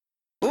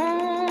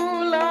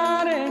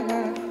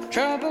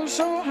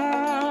so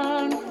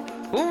hard.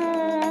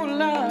 Ooh,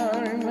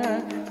 Lord,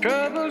 my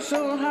trouble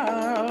so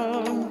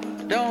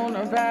hard. Don't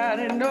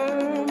nobody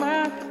know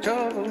my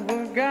trouble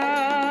but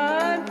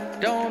God.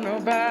 Don't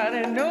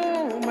nobody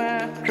know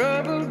my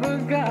trouble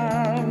but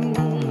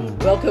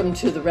God. Welcome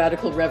to the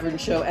Radical Reverend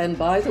Show. And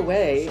by the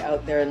way,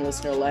 out there in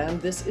listener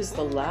land, this is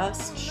the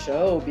last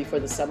show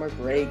before the summer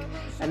break.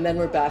 And then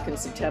we're back in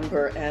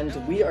September, and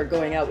we are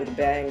going out with a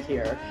bang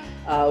here.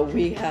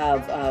 We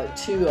have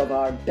two of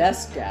our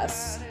best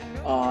guests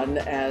on,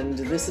 and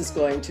this is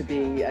going to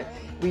be,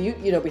 we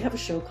have a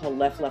show called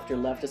Left, Left, or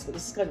Leftist, but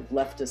this is kind of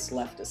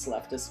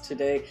leftist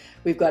today.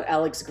 We've got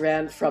Alex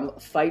Grant from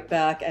Fight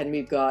Back, and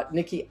we've got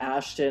Nikki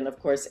Ashton, of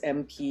course,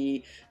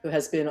 MP, who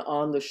has been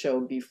on the show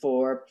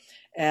before.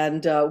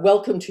 And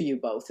welcome to you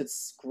both.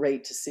 It's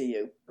great to see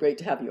you. Great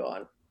to have you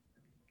on.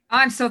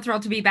 I'm so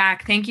thrilled to be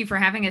back. Thank you for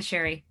having us,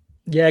 Sherry.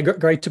 Yeah,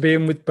 great to be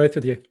in with both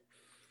of you.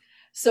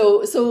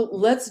 So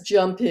let's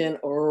jump in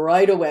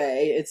right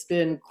away. It's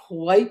been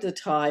quite the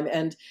time.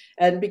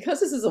 And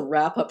because this is a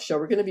wrap-up show,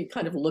 we're going to be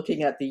kind of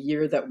looking at the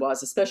year that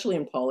was, especially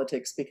in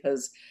politics,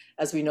 because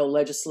as we know,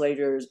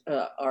 legislators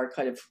are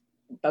kind of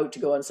about to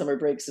go on summer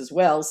breaks as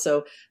well.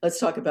 So let's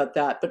talk about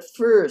that. But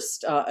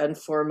first and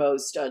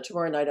foremost,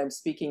 tomorrow night I'm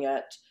speaking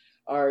at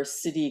our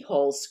City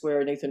Hall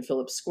Square, Nathan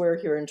Phillips Square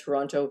here in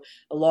Toronto,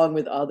 along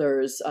with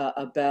others,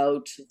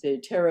 about the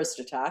terrorist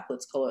attack,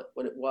 let's call it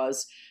what it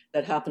was,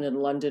 that happened in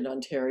London,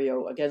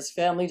 Ontario, against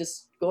family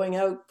just going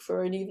out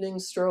for an evening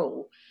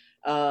stroll,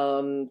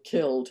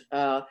 killed.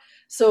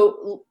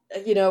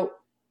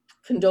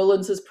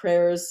 Condolences,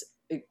 prayers,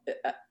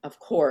 of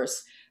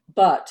course,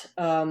 but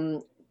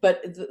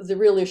the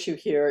real issue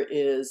here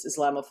is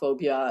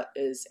Islamophobia,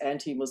 is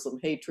anti-Muslim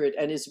hatred,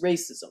 and is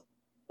racism.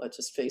 Let's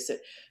just face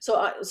it.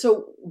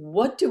 So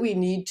what do we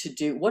need to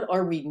do? What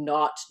are we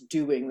not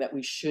doing that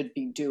we should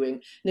be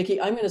doing?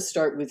 Nikki, I'm going to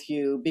start with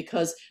you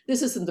because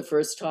this isn't the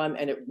first time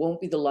and it won't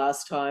be the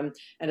last time.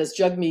 And as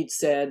Jagmeet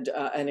said,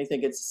 and I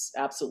think it's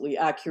absolutely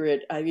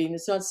accurate, I mean,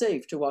 it's not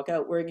safe to walk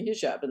out wearing a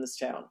hijab in this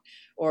town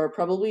or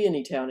probably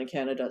any town in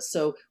Canada.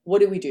 So what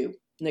do we do?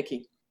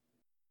 Nikki?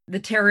 The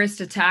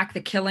terrorist attack,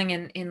 the killing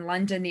in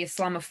London, the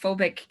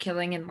Islamophobic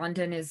killing in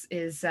London has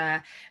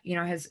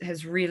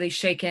really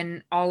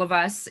shaken all of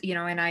us,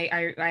 and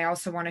I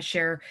also want to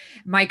share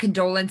my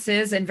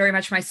condolences and very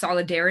much my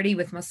solidarity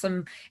with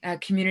Muslim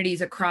communities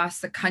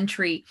across the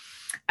country.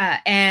 I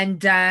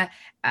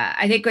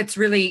think what's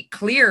really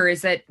clear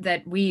is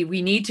that we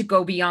need to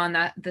go beyond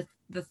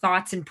the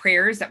thoughts and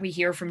prayers that we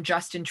hear from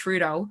Justin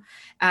Trudeau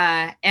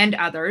and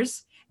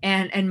others,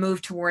 and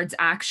move towards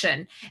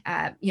action.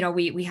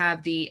 We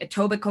have the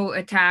Etobicoke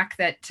attack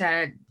that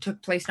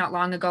took place not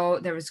long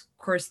ago. There was, of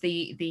course,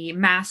 the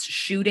mass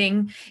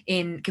shooting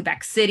in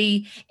Quebec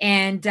City,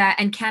 and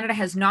Canada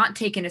has not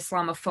taken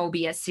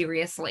Islamophobia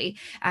seriously,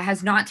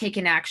 has not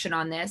taken action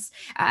on this.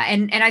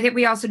 And I think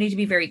we also need to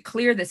be very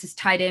clear. This is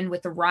tied in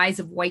with the rise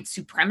of white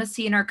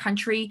supremacy in our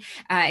country.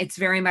 It's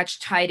very much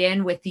tied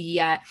in with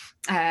the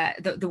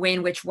way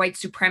in which white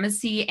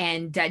supremacy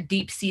and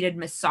deep-seated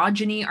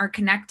misogyny are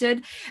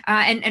connected,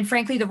 and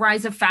frankly, the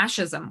rise of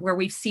fascism, where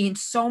we've seen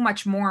so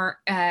much more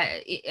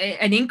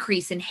an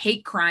increase in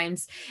hate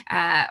crimes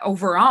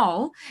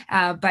overall,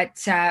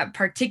 but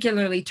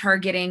particularly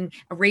targeting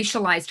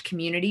racialized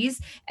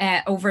communities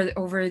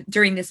over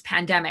during this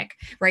pandemic,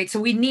 right? So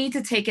we need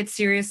to take it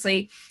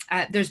seriously.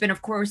 There's been,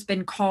 of course,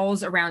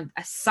 calls around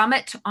a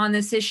summit on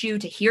this issue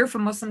to hear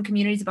from Muslim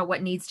communities about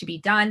what needs to be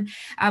done,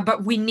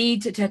 but we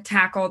need to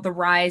tackle the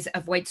rise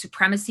of white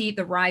supremacy,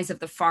 the rise of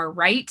the far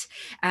right,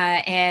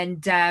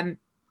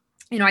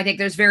 I think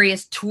there's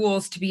various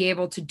tools to be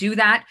able to do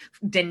that,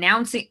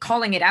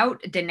 calling it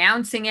out,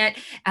 denouncing it,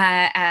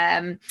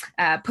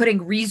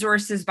 putting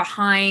resources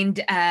behind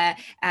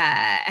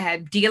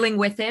dealing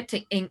with it,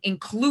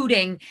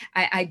 including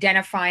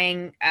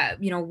identifying,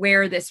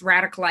 where this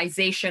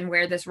radicalization,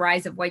 where this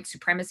rise of white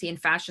supremacy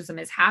and fascism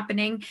is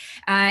happening.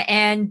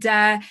 And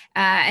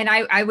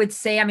I would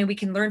say, we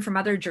can learn from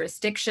other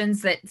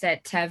jurisdictions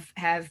that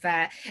have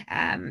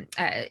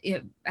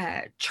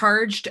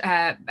charged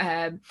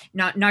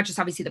not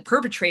just obviously the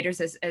perpetrators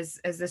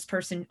as this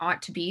person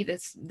ought to be,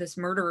 this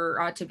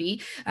murderer ought to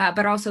be,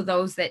 but also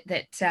those that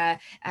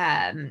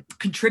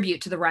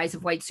contribute to the rise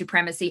of white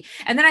supremacy.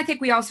 And then I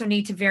think we also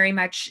need to very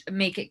much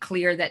make it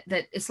clear that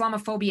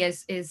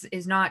Islamophobia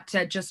is not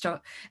just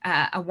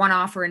a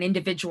one-off or an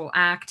individual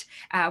act.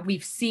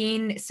 We've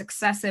seen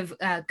successive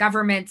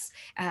governments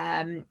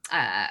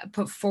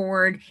put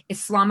forward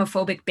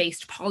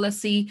Islamophobic-based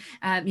policy,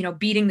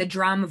 beating the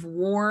drum of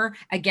war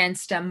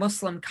against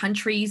Muslim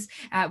countries.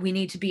 We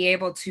need to be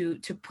able to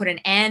put an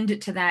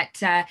end to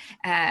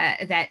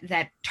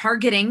that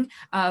targeting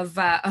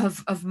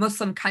of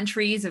Muslim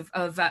countries,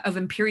 of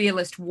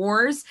imperialist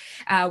wars.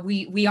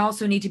 We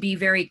also need to be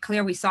very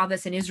clear. We saw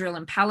this in Israel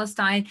and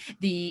Palestine.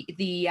 The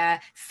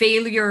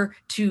failure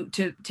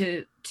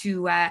to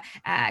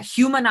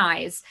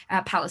humanize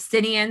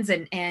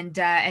Palestinians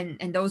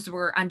and those who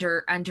were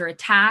under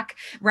attack,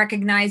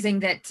 recognizing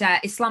that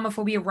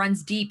Islamophobia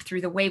runs deep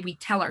through the way we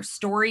tell our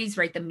stories,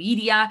 right? The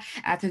media,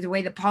 through the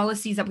way the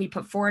policies that we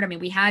put forward. I mean,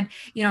 we had,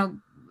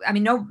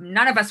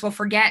 none of us will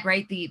forget,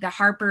 right? The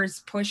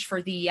Harper's push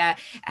for the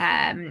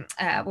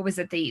what was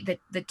it? The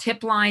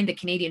tip line, the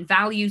Canadian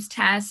values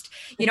test,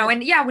 and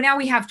now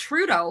we have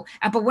Trudeau,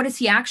 but what is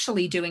he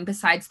actually doing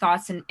besides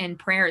thoughts and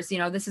prayers?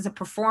 This is a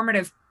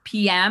performative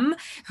PM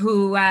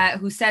who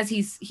says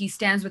he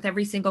stands with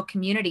every single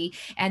community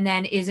and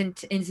then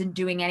isn't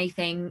doing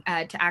anything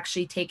to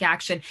actually take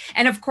action.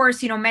 And of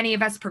course, many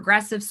of us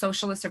progressive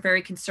socialists are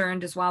very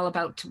concerned as well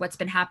about what's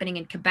been happening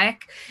in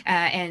Quebec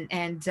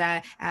and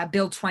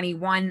Bill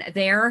 21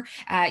 there.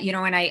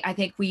 And I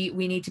think we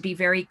need to be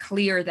very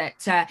clear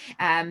that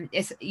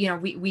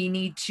we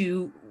need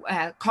to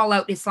call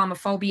out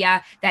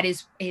Islamophobia that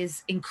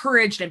is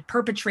encouraged and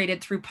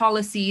perpetrated through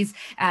policies,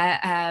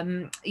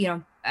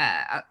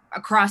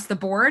 across the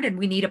board, and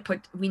we need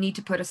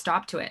to put a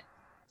stop to it.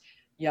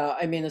 Yeah,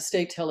 I mean, the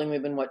state telling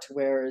women what to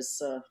wear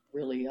is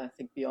really, I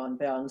think, beyond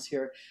bounds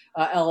here.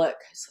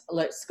 Alex,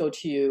 let's go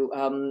to you.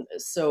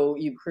 So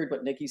you heard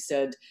what Nikki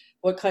said.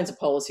 What kinds of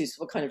policies,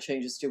 what kind of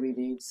changes do we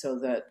need so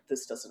that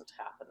this doesn't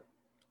happen?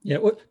 Yeah,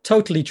 well,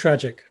 totally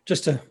tragic.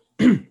 Just a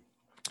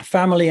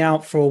family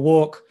out for a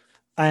walk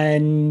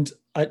and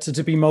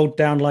to be mowed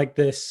down like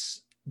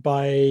this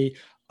by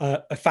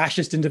a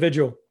fascist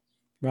individual.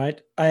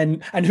 Right.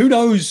 And who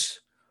knows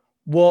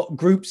what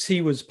groups he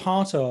was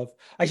part of.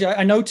 Actually,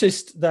 I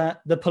noticed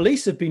that the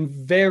police have been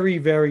very,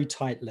 very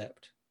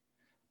tight-lipped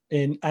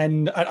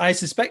and I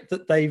suspect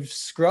that they've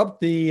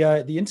scrubbed the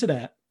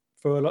internet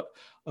for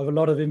a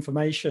lot of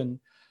information.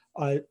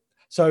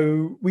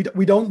 So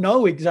we don't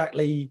know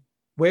exactly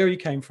where he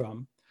came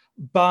from,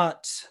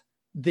 but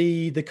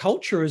the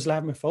culture of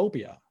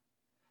Islamophobia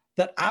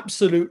that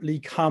absolutely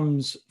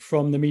comes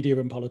from the media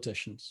and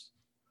politicians.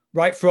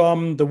 Right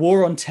from the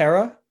war on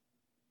terror,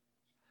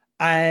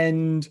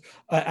 and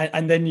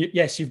then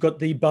you've got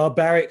the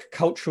barbaric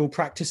cultural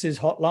practices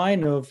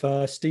hotline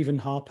of Stephen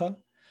Harper,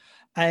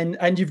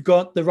 and you've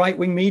got the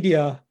right-wing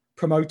media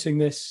promoting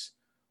this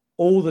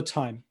all the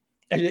time,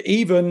 and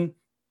even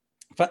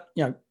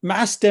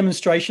mass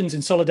demonstrations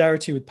in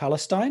solidarity with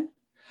Palestine,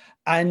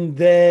 and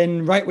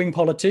then right-wing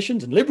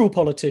politicians and liberal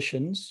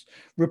politicians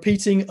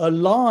repeating a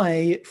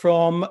lie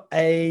from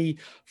a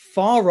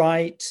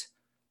far-right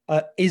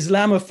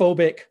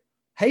Islamophobic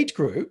hate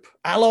group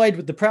allied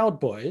with the Proud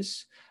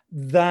Boys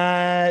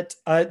that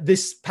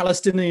this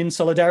Palestinian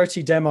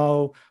solidarity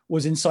demo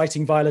was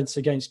inciting violence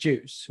against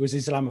Jews, was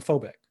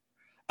Islamophobic.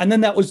 And then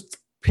that was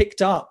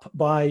picked up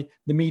by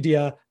the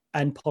media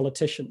and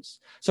politicians.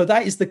 So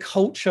that is the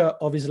culture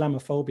of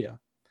Islamophobia.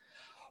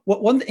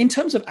 In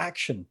terms of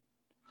action,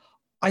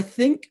 I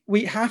think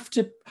we have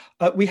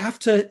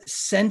to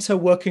center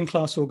working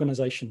class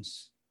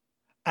organizations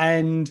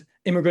and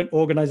immigrant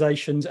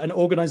organizations and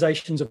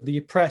organizations of the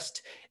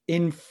oppressed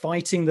in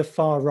fighting the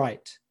far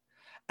right.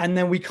 And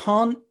then we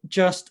can't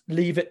just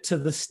leave it to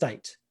the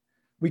state.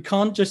 We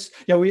can't just,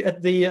 we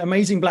at the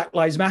amazing Black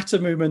Lives Matter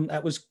movement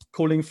that was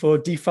calling for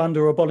defund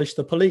or abolish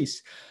the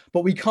police.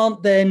 But we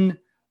can't then,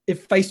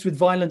 if faced with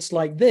violence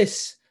like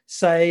this,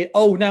 say,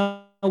 oh,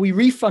 now we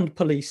refund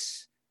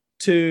police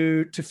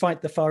to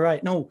fight the far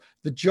right. No,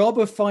 the job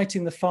of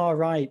fighting the far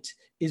right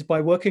is by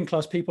working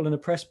class people and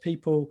oppressed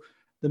people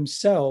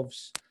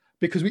themselves,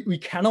 because we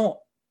cannot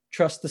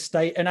trust the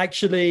state. And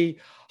actually,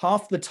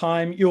 half the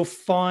time you'll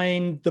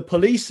find the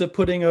police are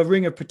putting a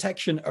ring of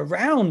protection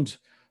around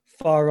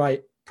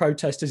far-right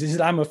protesters,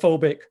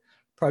 Islamophobic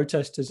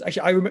protesters.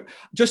 Actually, I remember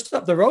just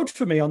up the road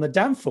from me on the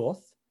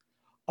Danforth,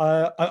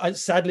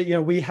 sadly,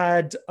 we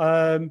had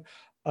an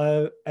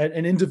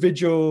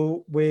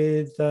individual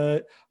with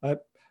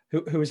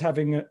who was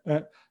having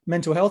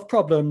mental health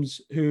problems.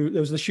 There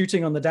was the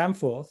shooting on the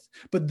Danforth,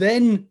 but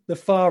then the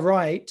far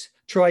right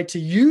tried to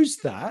use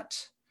that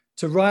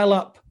to rile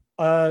up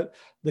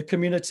the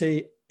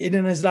community in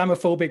an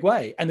Islamophobic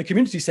way, and the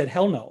community said,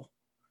 "Hell no."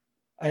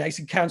 And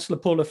actually, Councillor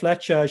Paula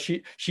Fletcher,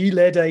 she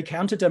led a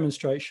counter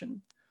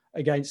demonstration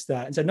against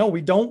that and said, "No,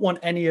 we don't want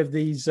any of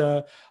these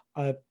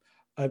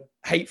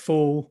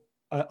hateful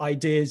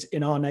ideas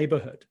in our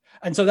neighborhood."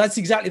 And so that's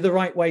exactly the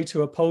right way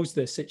to oppose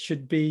this. It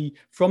should be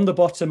from the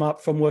bottom up,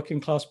 from working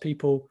class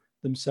people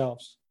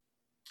themselves.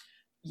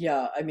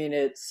 Yeah, I mean,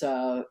 it's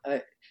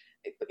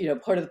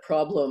part of the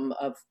problem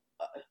of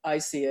I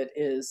see it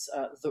is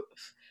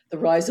the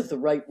rise of the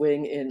right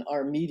wing in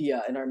our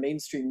media and our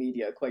mainstream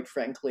media. Quite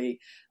frankly,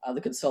 the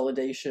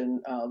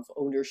consolidation of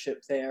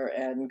ownership there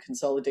and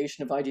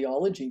consolidation of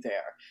ideology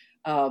there.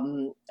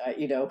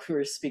 We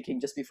were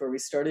speaking just before we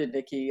started,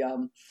 Nikki,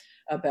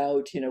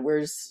 about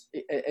where's,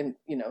 and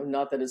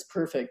not that it's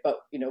perfect,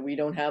 but we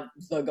don't have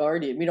the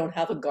Guardian. We don't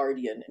have a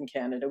Guardian in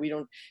Canada. We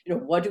don't.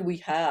 What do we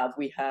have?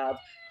 We have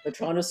the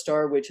Toronto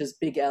Star, which is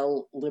big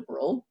L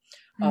liberal.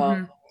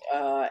 Mm-hmm.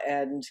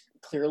 And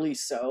clearly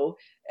so.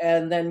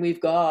 And then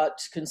we've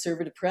got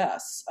conservative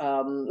press,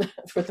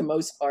 for the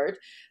most part,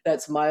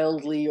 that's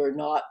mildly or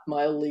not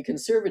mildly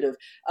conservative.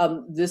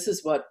 This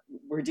is what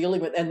we're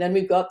dealing with. And then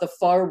we've got the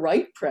far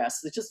right press,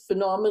 that's just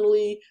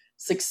phenomenally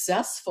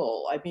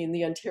successful. I mean,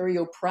 the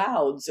Ontario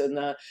Prouds and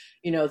the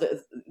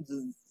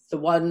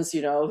ones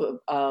who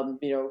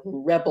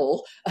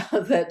rebel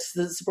that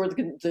support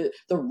the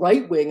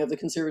right wing of the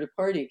Conservative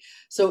Party.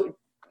 So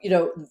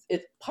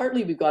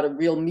partly we've got a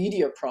real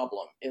media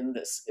problem in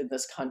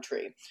this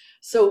country.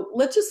 So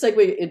let's just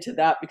segue into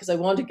that, because I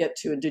want to get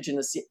to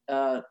Indigenous,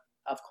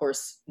 of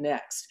course,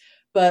 next.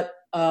 But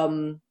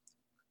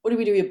what do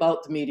we do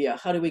about the media?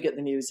 How do we get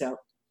the news out,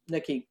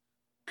 Nikki?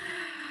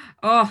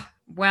 Oh,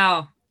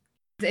 wow.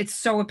 It's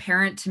so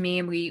apparent to me,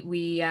 and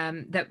we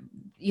that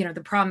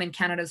the problem in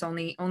Canada is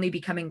only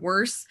becoming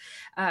worse.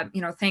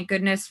 Thank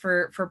goodness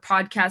for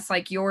podcasts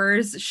like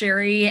yours,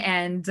 Sherry,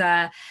 and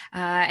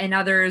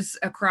others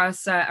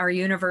across our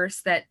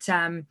universe that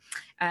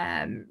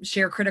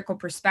share critical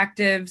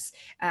perspectives,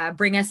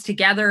 bring us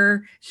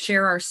together,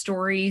 share our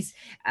stories.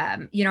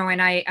 And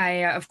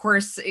I of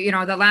course,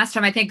 the last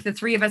time I think the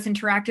three of us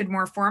interacted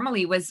more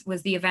formally was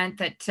the event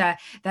that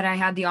I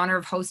had the honor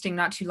of hosting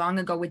not too long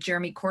ago with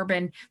Jeremy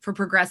Corbyn for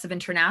Progressive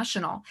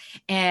International,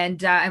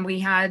 and we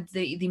had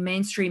the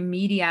mainstream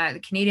media, the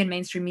Canadian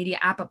mainstream media,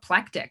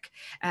 apoplectic,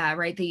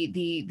 right?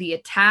 The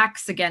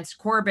attacks against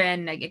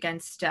Corbyn,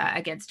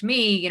 against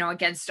me,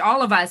 against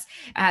all of us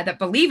that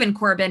believe in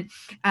Corbyn.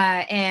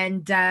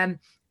 And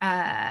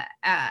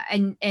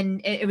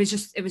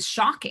it was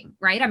shocking,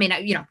 right? I mean,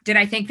 did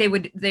I think they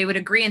would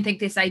agree and think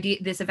this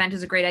event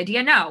is a great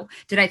idea? No.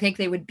 Did I think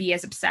they would be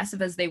as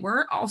obsessive as they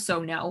were?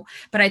 Also no.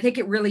 But I think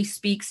it really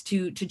speaks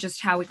to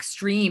just how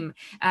extreme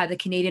the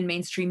Canadian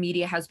mainstream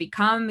media has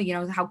become,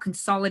 how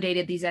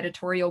consolidated these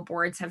editorial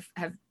boards have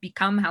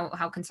become,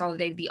 how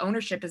consolidated the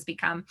ownership has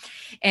become.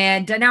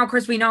 And now, of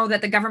course, we know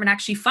that the government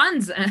actually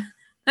funds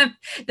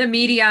the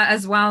media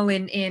as well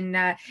in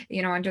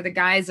under the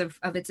guise of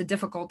it's a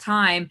difficult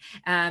time.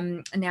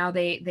 Now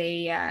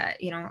they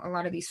a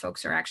lot of these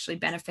folks are actually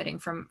benefiting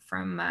from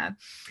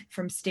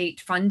state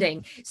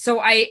funding.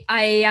 So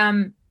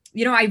I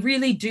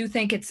really do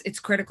think it's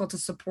critical to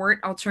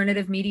support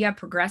alternative media,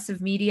 progressive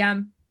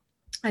media.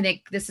 I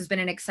think this has been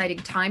an exciting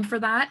time for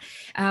that,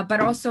 but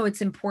also it's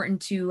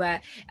important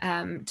to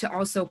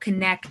also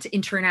connect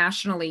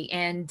internationally.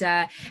 And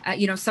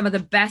some of the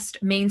best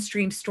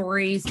mainstream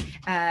stories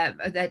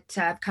that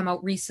have come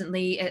out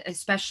recently,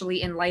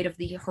 especially in light of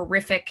the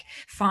horrific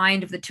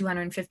find of the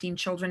 215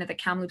 children at the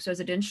Kamloops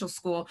Residential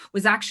School,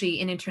 was actually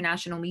in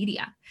international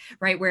media,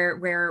 right?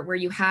 Where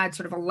you had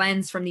sort of a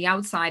lens from the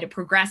outside,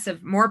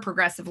 more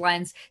progressive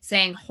lens,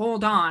 saying,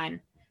 "Hold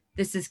on,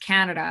 this is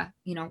Canada,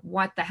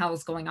 what the hell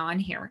is going on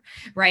here?"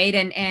 Right.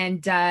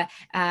 And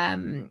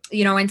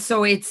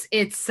so it's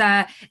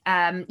and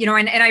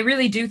I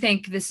really do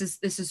think this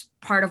is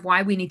part of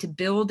why we need to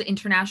build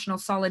international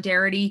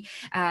solidarity,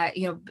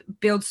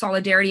 build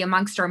solidarity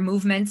amongst our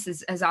movements,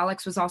 as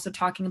Alex was also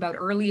talking about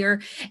earlier.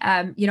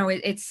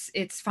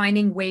 It's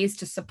finding ways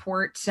to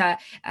support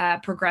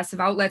progressive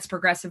outlets,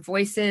 progressive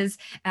voices,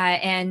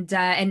 and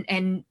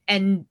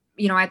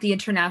at the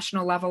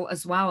international level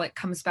as well. It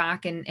comes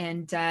back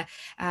and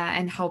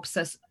helps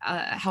us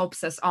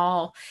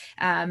all.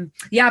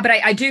 But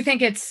I do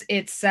think it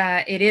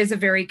is a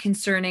very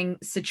concerning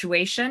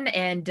situation,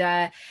 and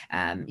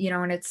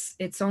and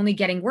it's only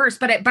getting worse.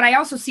 But I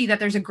also see that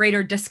there's a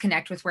greater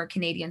disconnect with where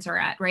Canadians are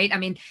at, right? I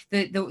mean,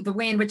 the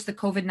way in which the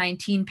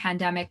COVID-19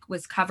 pandemic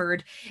was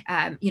covered,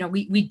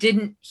 we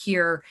didn't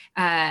hear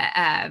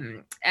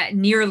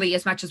nearly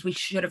as much as we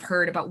should have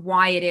heard about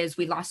why it is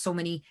we lost so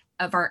many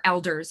of our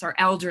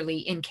elderly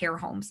in care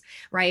homes,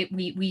 right?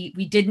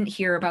 We didn't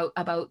hear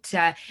about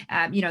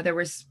there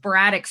were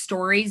sporadic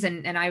stories,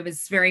 and I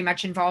was very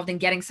much involved in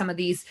getting some of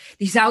these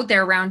out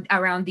there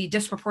around the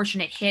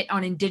disproportionate hit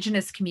on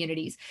Indigenous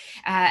communities.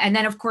 And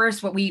then, of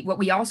course, what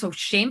we also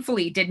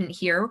shamefully didn't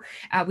hear,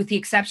 with the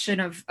exception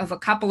of a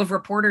couple of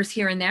reporters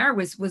here and there,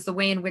 was the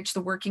way in which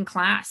the working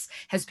class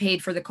has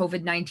paid for the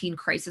COVID-19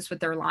 crisis with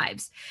their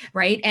lives,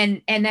 right?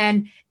 And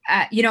then,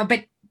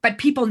 but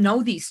people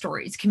know these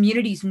stories.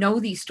 Communities know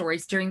these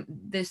stories during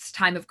this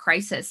time of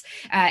crisis.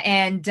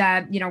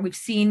 We've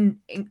seen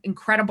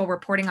incredible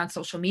reporting on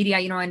social media,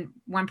 and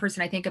one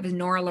person I think of is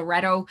Nora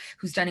Loretto,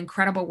 who's done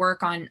incredible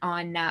work on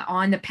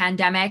the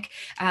pandemic.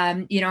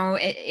 It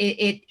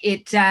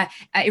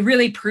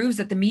really proves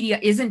that the media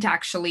isn't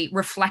actually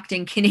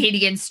reflecting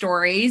Canadian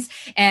stories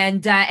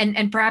and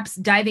perhaps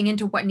diving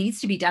into what needs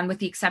to be done, with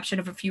the exception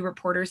of a few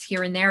reporters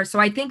here and there. So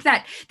I think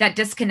that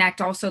disconnect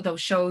also, though,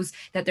 shows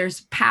that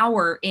there's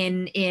power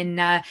in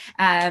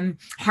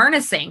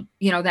harnessing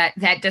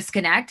that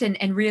disconnect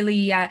and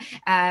really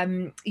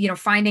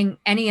finding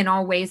any and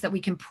all ways that we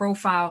can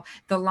profile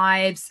the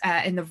lives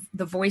and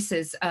the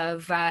voices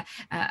of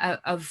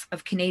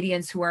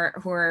Canadians who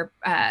are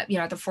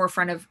at the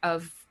forefront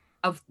of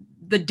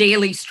the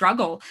daily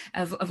struggle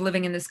of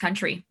living in this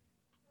country.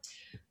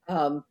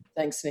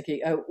 Thanks,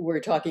 Nikki.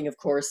 We're talking, of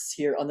course,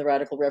 here on the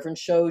Radical Reverend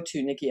Show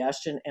to Nikki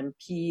Ashton,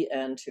 MP,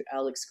 and to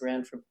Alex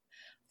Grand from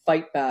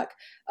Fight Back.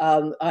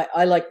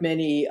 I like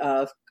many,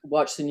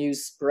 watch the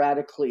news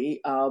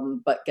sporadically,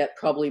 but get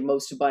probably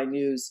most of my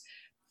news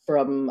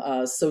from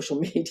social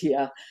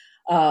media.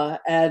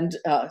 And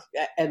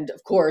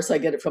of course, I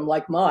get it from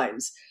Like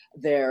Minds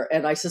there.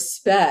 And I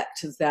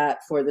suspect that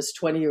for this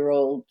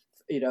 20-year-old,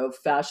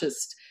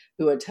 fascist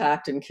who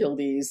attacked and killed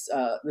this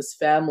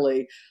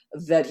family,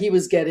 that he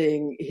was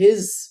getting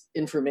his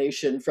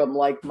information from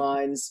Like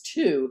Minds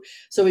too.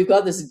 So we've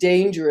got this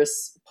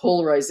dangerous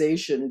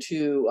polarization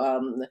too,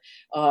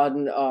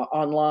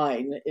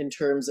 online in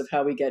terms of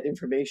how we get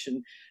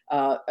information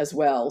as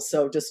well.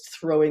 So just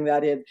throwing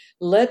that in.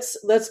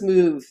 Let's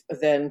move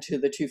then to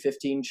the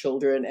 215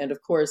 children, and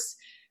of course.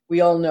 We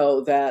all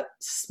know that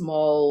this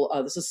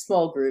is a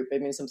small group. I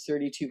mean, some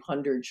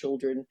 3,200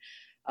 children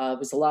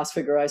was the last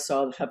figure I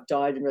saw have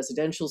died in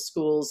residential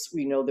schools.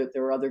 We know that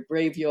there are other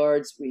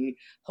graveyards. We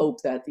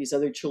hope that these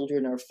other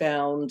children are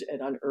found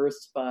and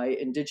unearthed by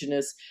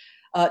Indigenous.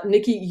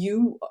 Nikki,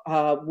 you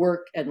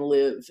work and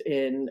live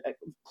in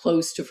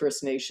close to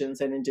First Nations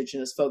and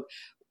Indigenous folk.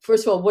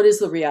 First of all, what is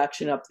the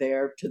reaction up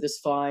there to this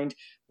find?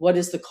 What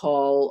is the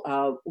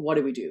call? What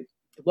do we do?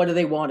 What do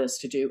they want us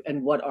to do?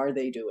 And what are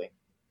they doing?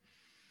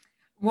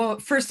 Well,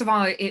 first of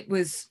all, it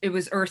was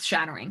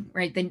earth-shattering,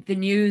 right? The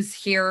news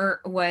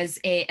here was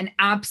an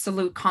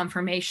absolute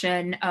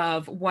confirmation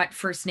of what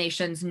First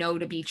Nations know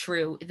to be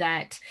true,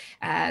 that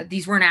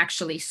these weren't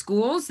actually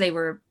schools; they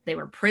were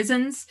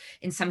prisons,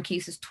 in some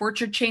cases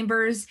torture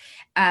chambers.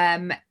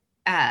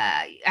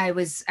 I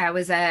was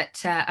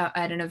at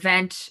an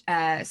event,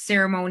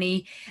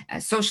 ceremony, a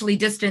socially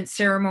distanced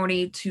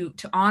ceremony to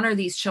honor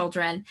these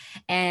children,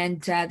 and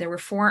there were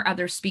 4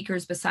 other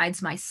speakers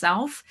besides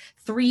myself.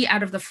 3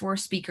 out of the 4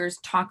 speakers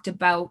talked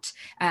about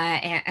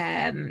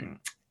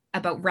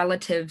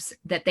relatives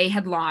that they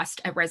had lost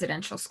at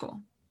residential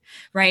school.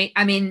 Right?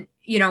 I mean,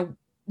 the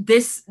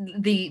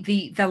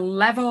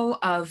level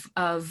of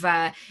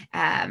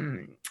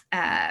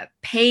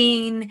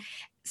pain,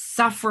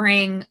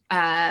 suffering,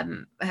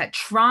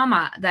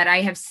 trauma that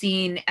I have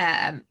seen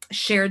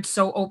shared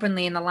so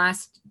openly in the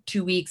last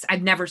 2 weeks,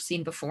 I've never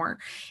seen before.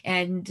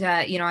 And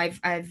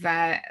I've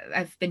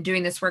been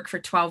doing this work for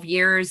 12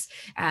 years.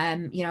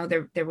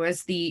 There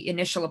was the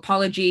initial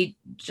apology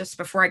just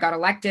before I got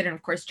elected, and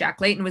of course Jack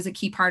Layton was a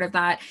key part of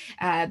that.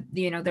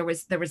 There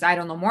was I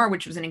Don't Know More,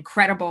 which was an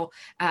incredible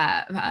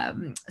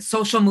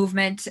social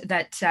movement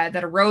that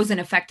arose and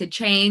affected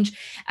change.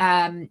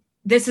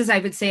 This is, I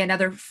would say,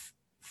 another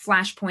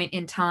flashpoint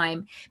in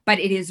time, but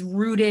it is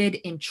rooted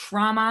in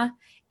trauma,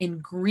 in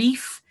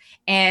grief,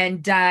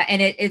 and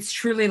it's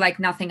truly like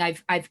nothing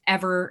I've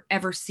ever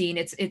seen.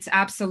 It's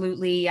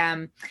absolutely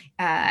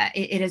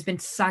it has been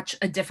such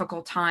a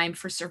difficult time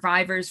for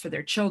survivors, for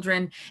their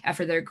children,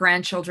 for their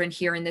grandchildren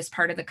here in this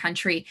part of the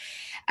country,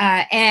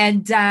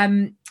 and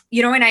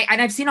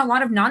I've seen a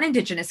lot of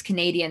non-Indigenous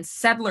Canadians,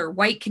 settler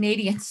white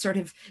Canadians, sort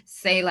of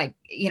say, like,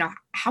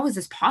 how is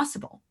this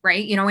possible,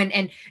 right?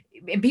 And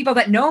people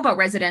that know about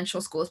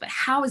residential schools, but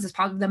how is this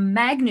possible? The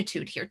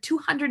magnitude here,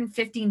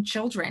 215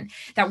 children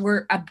that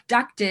were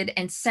abducted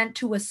and sent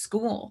to a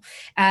school,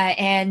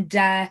 and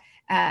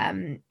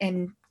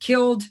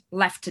killed,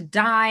 left to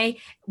die,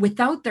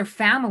 without their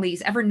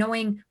families ever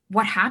knowing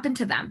what happened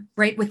to them,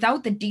 right?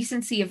 Without the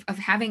decency of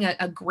having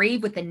a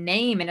grave with a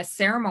name and a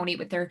ceremony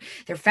with their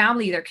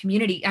family, their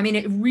community. I mean,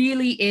 it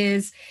really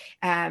is,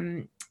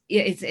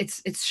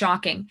 it's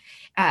shocking.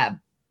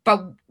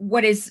 But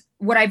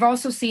what I've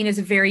also seen is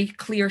a very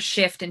clear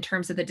shift in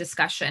terms of the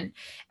discussion.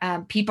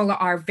 People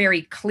are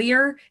very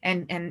clear,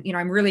 and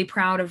I'm really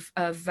proud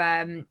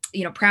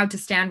proud to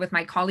stand with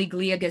my colleague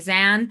Leah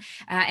Gazan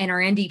and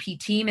our NDP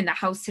team in the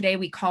House today.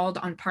 We called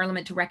on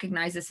Parliament to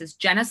recognize this as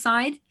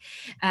genocide,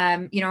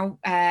 and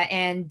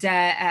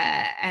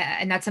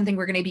that's something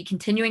we're going to be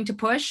continuing to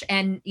push.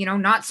 And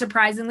not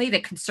surprisingly, the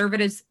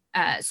Conservatives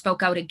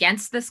spoke out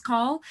against this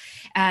call,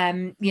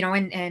 and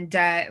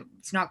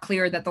it's not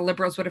clear that the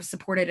Liberals would have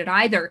supported it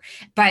either,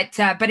 but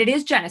it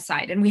is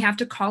genocide, and we have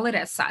to call it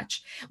as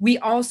such. We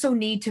also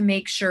need to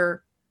make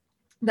sure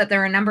that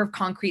there are a number of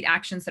concrete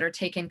actions that are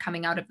taken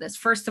coming out of this.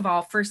 First of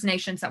all, First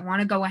Nations that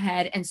want to go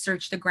ahead and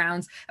search the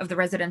grounds of the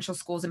residential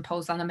schools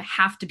imposed on them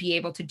have to be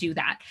able to do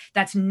that.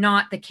 That's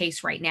not the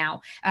case right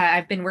now.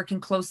 I've been working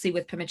closely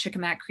with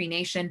Pimicikamat Cree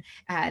Nation.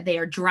 They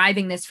are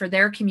driving this for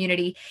their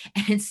community,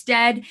 and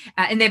instead,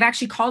 and they've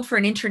actually called for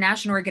an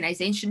international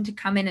organization to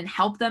come in and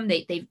help them.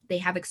 They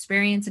have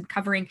experience in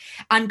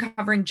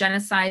uncovering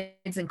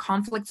genocides and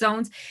conflict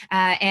zones,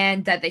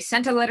 and they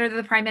sent a letter to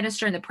the Prime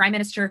Minister, and the Prime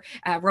Minister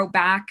wrote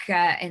back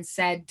and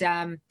said,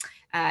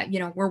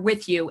 we're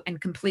with you, and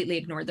completely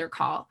ignored their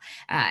call.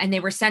 And they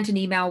were sent an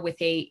email with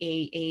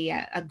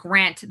a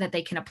grant that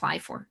they can apply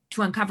for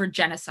to uncover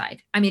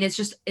genocide. I mean, it's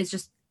just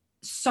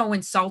so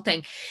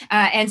insulting.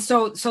 And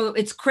so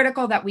it's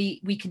critical that we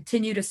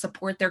continue to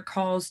support their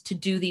calls to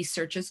do these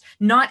searches.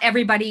 Not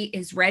everybody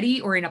is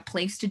ready or in a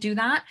place to do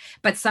that,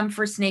 but some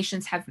First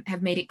Nations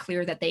have made it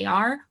clear that they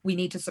are. We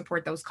need to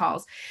support those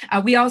calls.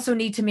 We also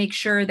need to make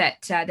sure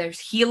that there's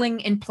healing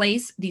in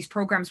place. These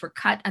programs were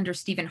cut under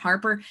Stephen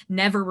Harper,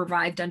 never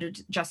revived under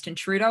Justin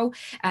Trudeau,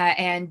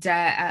 and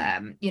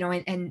there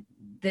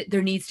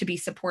needs to be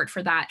support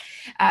for that.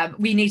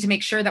 We need to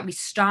make sure that we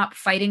stop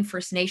fighting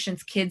First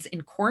Nations kids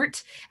in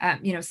court.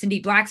 Cindy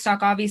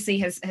Blackstock obviously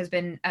has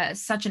been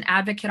such an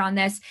advocate on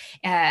this.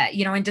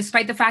 And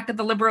despite the fact that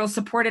the Liberals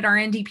supported our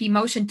NDP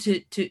motion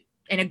to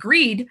and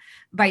agreed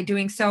by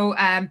doing so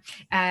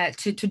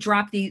to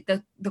drop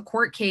the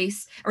court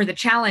case or the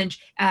challenge,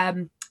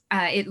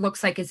 it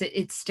looks like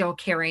it's still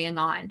carrying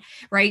on,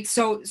 right?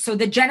 So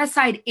the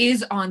genocide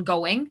is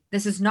ongoing.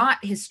 This is not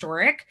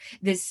historic.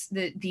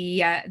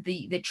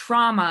 The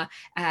trauma,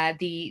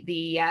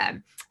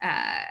 the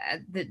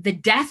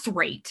death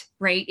rate,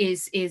 right,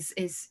 is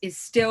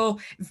still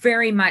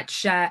very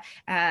much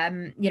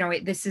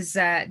this is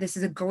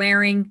a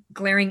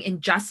glaring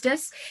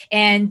injustice,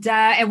 and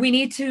we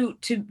need to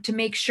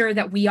make sure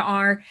that we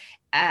are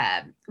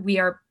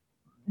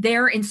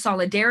there in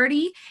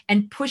solidarity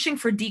and pushing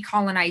for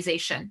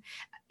decolonization.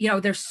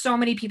 There's so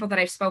many people that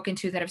I've spoken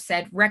to that have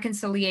said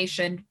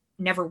reconciliation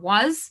never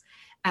was,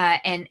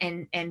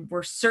 and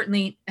we're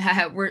certainly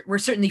we're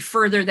certainly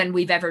further than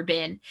we've ever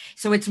been.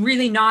 So it's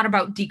really not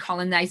about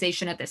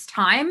decolonization at this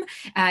time.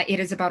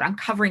 It is about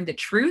uncovering the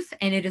truth,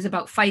 and it is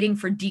about fighting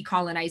for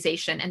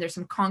decolonization. And there's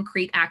some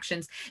concrete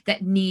actions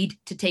that need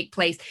to take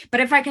place. But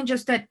if I can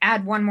just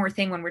add one more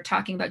thing when we're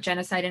talking about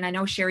genocide, and I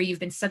know, Sherry, you've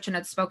been such an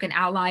outspoken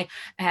ally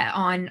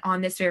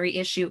on this very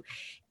issue.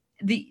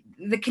 The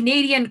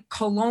Canadian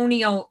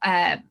colonial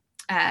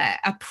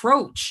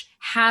approach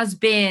has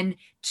been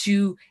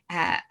to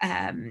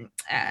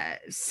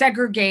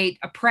segregate,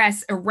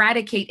 oppress,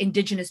 eradicate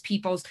Indigenous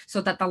peoples so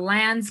that the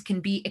lands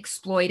can be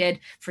exploited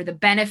for the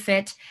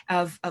benefit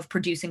of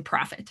producing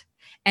profit.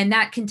 And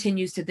that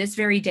continues to this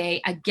very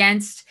day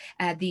against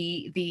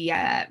the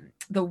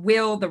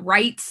will, the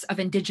rights of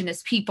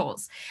Indigenous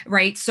peoples,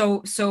 right?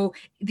 So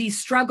these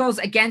struggles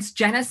against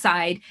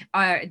genocide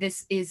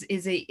this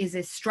is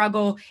a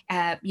struggle,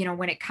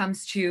 when it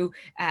comes to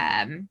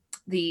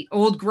the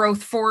old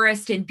growth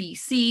forest in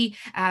BC,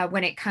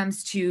 when it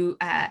comes to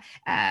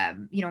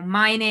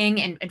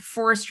mining and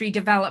forestry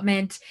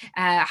development,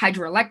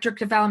 hydroelectric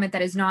development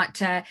that is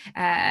not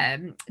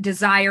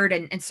desired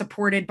and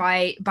supported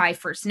by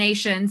First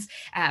Nations,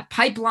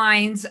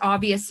 pipelines,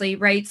 obviously,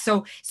 right?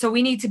 So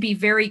we need to be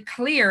very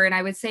clear. And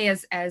I would say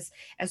as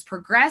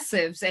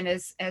progressives and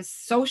as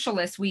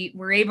socialists,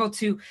 we're able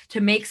to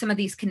make some of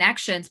these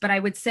connections. But I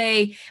would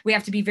say we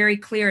have to be very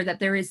clear that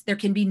there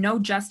can be no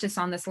justice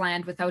on this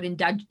land without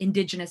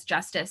Indigenous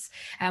justice.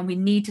 We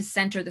need to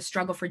center the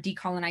struggle for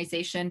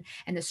decolonization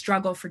and the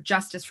struggle for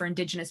justice for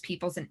Indigenous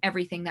peoples in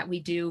everything that we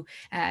do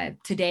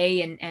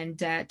today and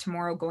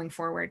tomorrow going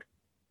forward.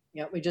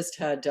 Yeah, we just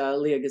had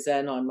Leah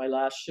Gazan on my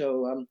last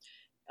show,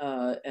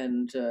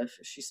 and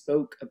she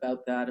spoke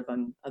about that,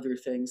 among other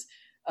things.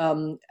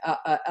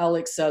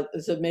 Alex,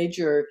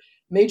 the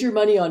major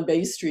money on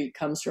Bay Street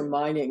comes from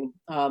mining,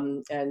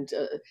 and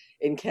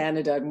in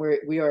Canada, and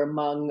we are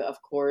among,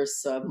 of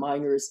course,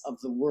 miners of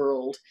the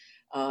world,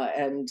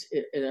 and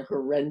in a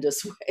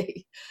horrendous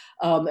way.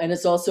 And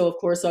it's also, of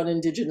course, on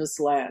Indigenous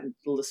land,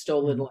 the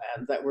stolen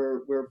land, that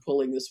we're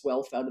pulling this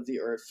wealth out of the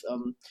earth.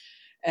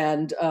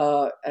 And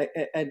I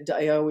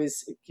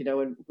always,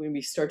 and when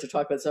we start to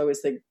talk about this, I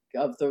always think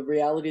of the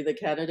reality that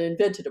Canada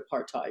invented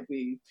apartheid.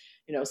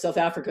 South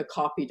Africa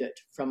copied it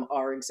from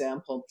our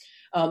example.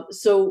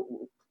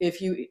 So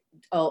if you,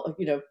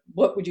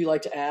 what would you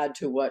like to add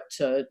to what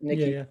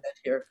Nikki said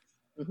here?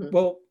 Mm-hmm.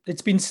 Well,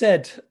 it's been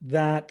said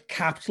that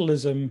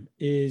capitalism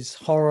is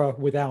horror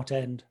without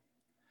end.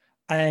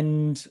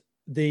 And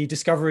the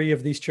discovery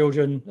of these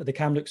children at the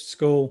Kamloops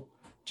school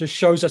just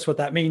shows us what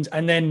that means.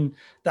 And then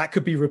that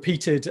could be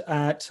repeated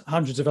at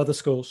hundreds of other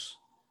schools.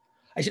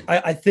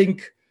 I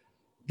think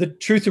the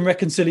Truth and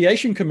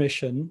Reconciliation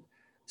Commission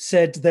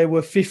said there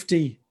were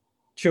 50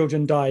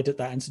 children died at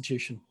that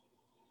institution,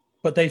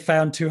 but they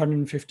found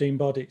 215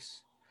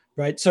 bodies,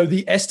 right? So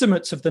the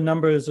estimates of the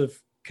numbers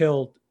of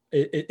killed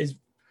is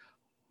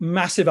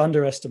massive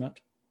underestimate,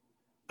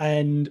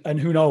 and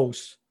who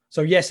knows?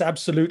 So yes,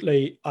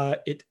 absolutely,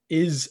 it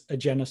is a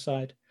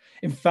genocide.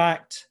 In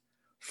fact,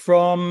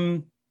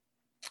 from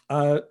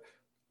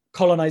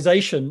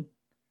colonization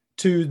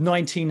to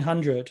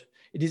 1900,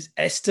 it is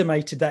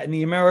estimated that in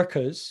the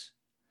Americas,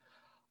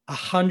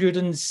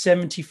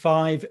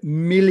 175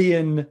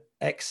 million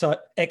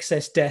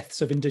excess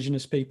deaths of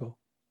Indigenous people.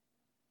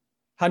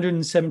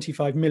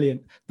 175 million.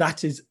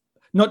 That is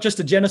not just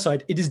a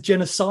genocide, it is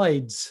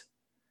genocides,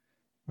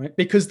 right?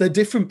 Because they're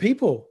different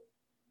people,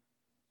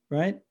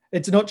 right?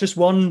 It's not just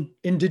one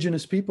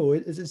Indigenous people,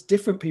 it's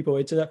different people.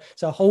 It's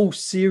a whole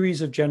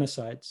series of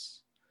genocides.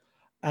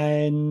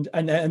 And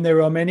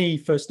there are many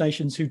First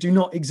Nations who do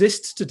not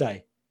exist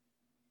today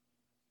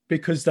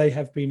because they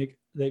have been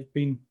they've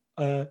been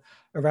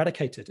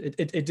eradicated.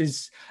 It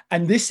is,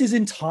 and this is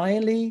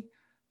entirely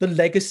the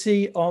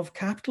legacy of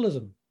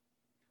capitalism,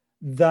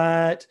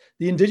 that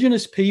the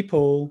indigenous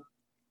people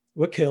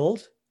were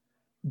killed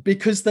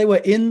because they were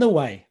in the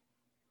way.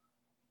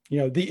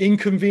 The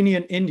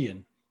inconvenient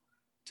Indian,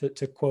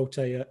 to quote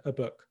a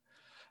book,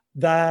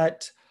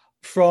 that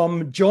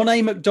from John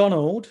A.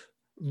 Macdonald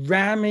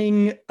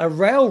ramming a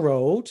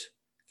railroad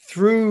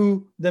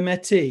through the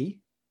Métis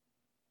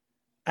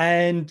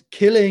and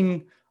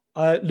killing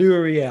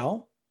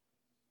Luriel,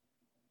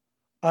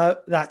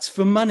 that's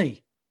for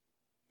money.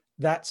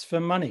 That's for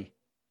money.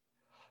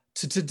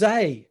 To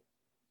today,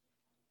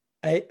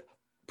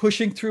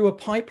 pushing through a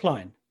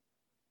pipeline,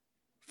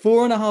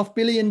 $4.5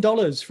 billion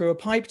for a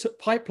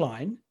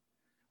pipeline,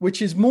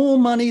 which is more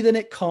money than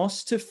it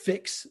costs to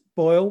fix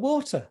boil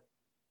water.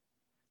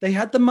 They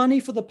had the money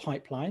for the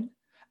pipeline,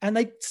 and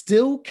they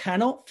still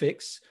cannot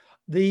fix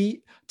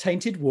the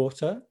tainted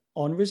water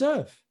on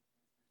reserve.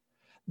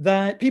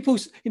 That people,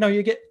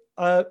 you get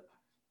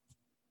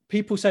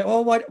people say,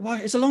 oh, why?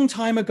 It's a long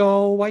time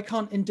ago. Why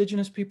can't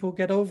indigenous people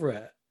get over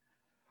it?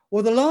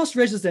 Well, the last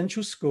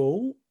residential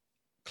school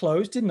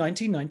closed in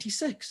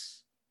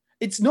 1996.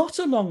 It's not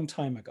a long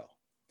time ago.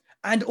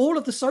 And all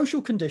of the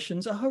social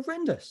conditions are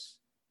horrendous.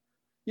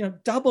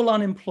 Double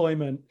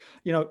unemployment,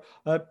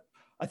 I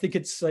think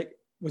it's like,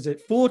 was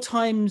it 4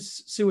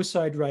 times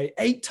suicide rate,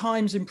 8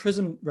 times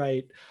imprisonment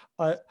rate?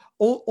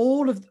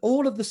 All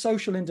of the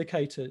social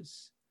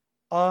indicators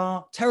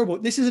are terrible.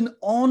 This is an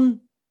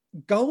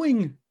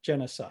ongoing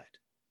genocide.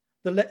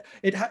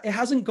 It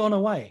hasn't gone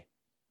away.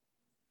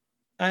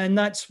 And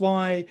that's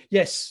why,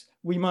 yes,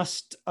 we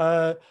must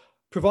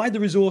provide the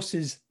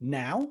resources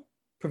now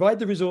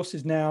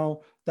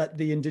that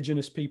the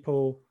indigenous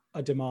people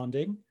are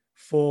demanding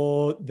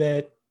for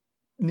their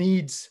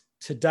needs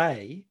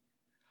today.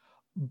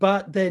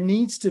 But there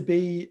needs to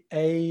be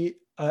a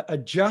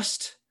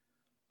just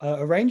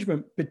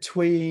arrangement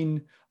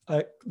between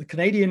the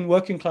Canadian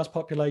working class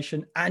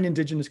population and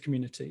indigenous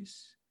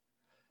communities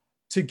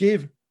to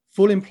give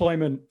full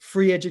employment,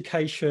 free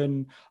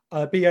education,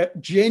 be a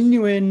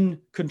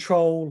genuine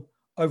control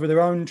over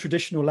their own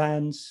traditional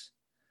lands,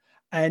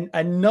 and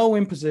no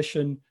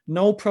imposition,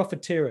 no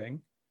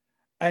profiteering.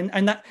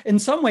 And that, in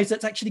some ways,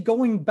 that's actually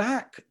going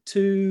back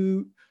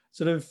to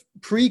sort of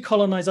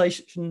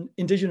pre-colonization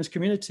indigenous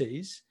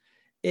communities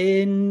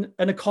in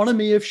an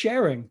economy of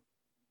sharing,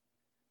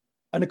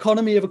 an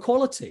economy of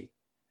equality.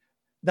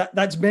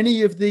 That's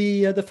many of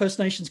the First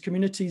Nations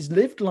communities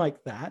lived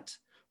like that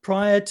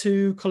prior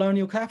to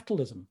colonial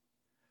capitalism.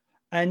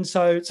 And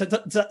so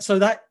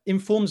that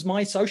informs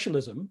my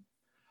socialism.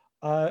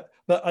 But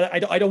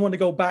I don't want to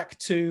go back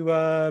to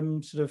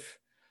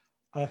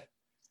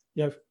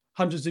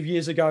hundreds of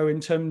years ago in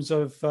terms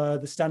of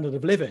the standard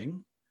of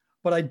living.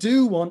 But I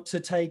do want to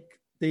take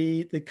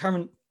the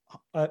current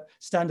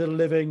standard of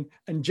living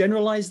and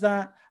generalize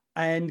that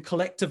and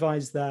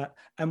collectivize that.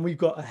 And we've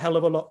got a hell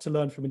of a lot to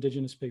learn from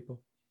indigenous people.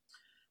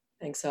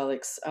 Thanks,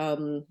 Alex.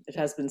 It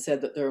has been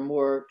said that there are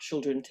more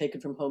children taken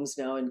from homes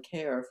now in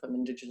care from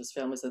indigenous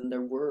families than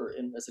there were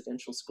in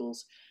residential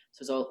schools.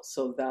 So there's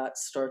also that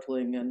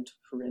startling and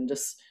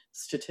horrendous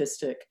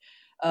statistic.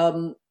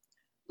 I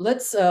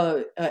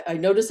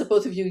notice that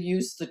both of you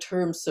use the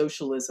term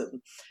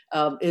socialism.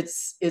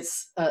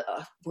 It's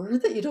a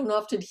word that you don't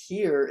often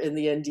hear in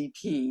the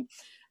NDP.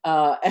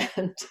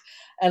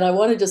 And I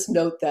want to just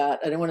note that,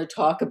 and I want to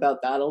talk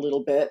about that a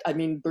little bit. I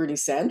mean, Bernie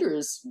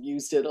Sanders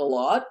used it a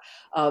lot,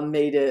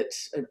 made it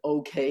an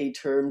okay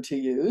term to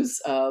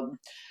use on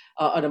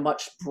a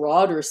much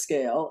broader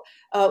scale.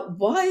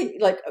 Why,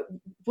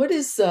 what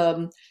is,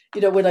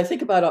 when I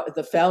think about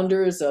the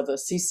founders of the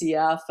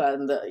CCF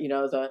and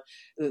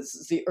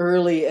the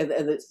early and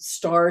the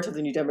start of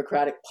the New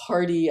Democratic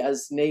Party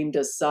as named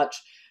as such,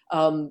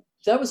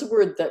 that was a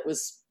word that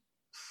was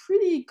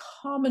pretty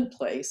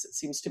commonplace, it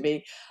seems to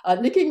me.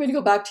 Nikki, I'm going to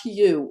go back to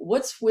you.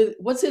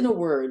 What's in a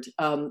word,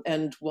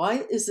 and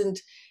why isn't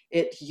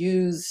it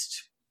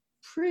used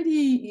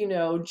pretty,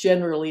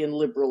 generally and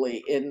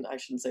liberally I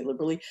shouldn't say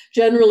liberally,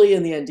 generally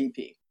in the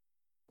NDP?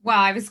 Well,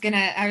 I was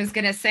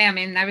gonna say, I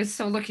mean, I was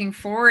so looking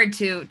forward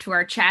to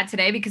our chat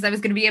today because I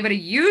was gonna be able to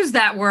use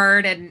that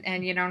word and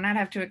not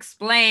have to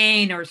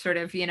explain or sort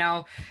of,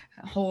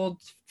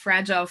 hold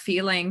fragile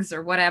feelings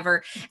or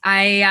whatever.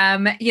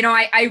 I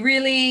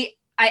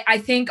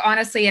think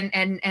honestly,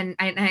 and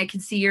I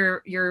can see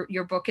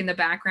your book in the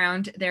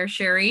background there,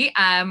 Sherry,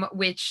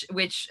 which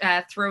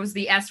throws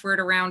the S word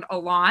around a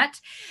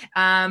lot.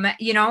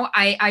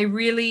 I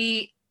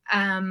really,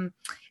 to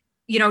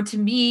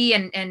me,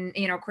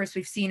 and of course,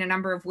 we've seen a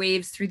number of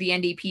waves through the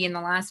NDP in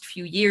the last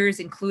few years,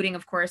 including,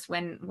 of course,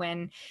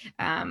 when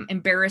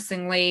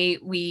embarrassingly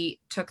we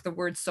took the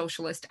word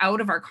socialist out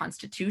of our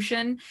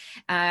constitution,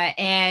 but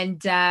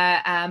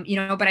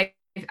I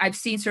I've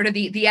seen sort of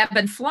the ebb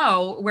and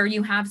flow where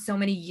you have so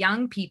many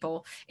young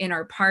people in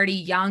our party,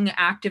 young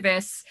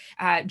activists,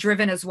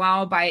 driven as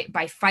well by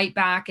Fight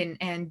Back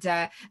and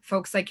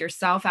folks like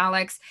yourself,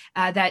 Alex,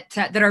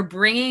 that are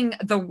bringing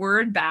the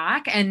word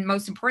back, and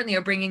most importantly,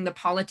 are bringing the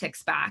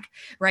politics back,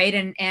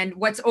 right? And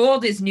what's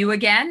old is new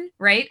again,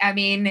 right? I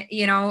mean,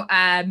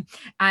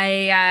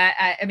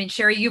 I mean,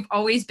 Sherry, you've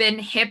always been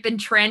hip and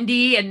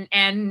trendy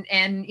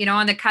and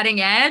on the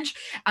cutting edge.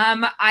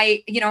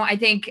 I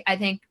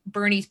think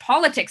Bernie's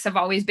politics have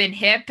always been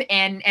hip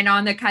and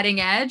on the cutting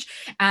edge.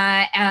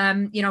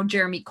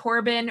 Jeremy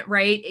Corbyn,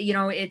 right?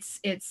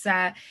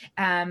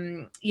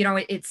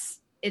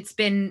 It's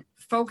been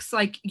folks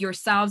like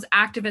yourselves,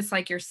 activists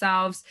like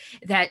yourselves,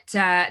 that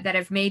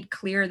have made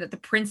clear that the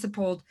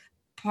principled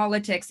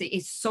politics, a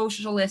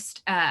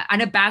socialist,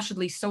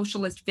 unabashedly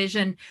socialist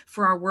vision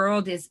for our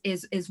world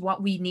is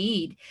what we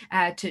need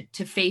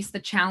to face the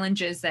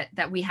challenges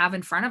that we have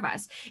in front of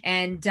us.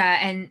 And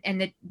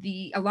a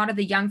lot of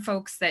the young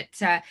folks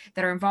that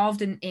are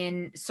involved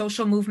in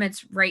social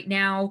movements right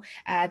now,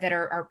 that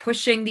are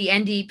pushing the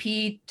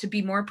NDP to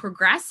be more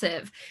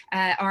progressive,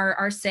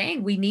 are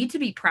saying we need to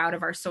be proud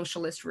of our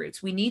socialist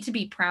roots. We need to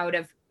be proud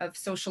of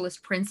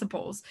socialist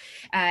principles.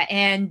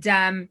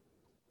 And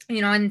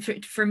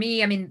for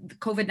me, I mean, the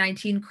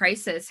COVID-19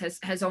 crisis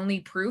has only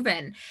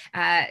proven,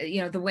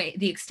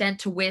 the extent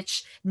to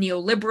which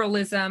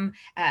neoliberalism,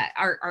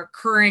 our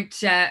current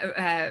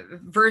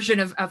version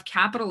of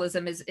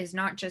capitalism is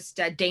not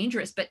just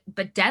dangerous,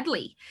 but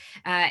deadly,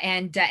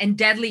 and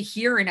deadly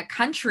here in a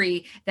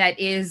country that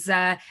is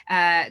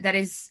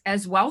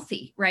as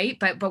wealthy, right?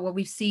 But what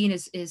we've seen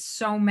is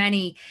so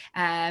many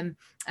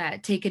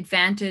take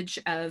advantage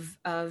of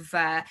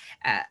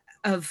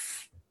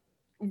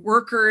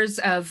workers,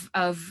 of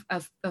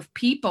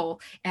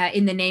people,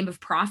 in the name of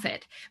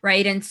profit,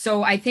 right? And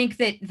so I think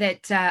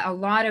that a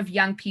lot of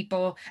young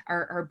people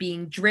are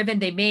being driven.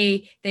 They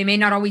may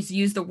not always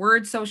use the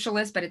word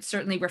socialist, but it's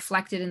certainly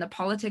reflected in the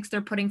politics they're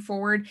putting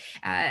forward,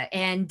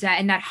 and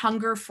that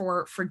hunger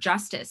for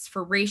justice,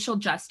 for racial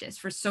justice,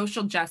 for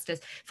social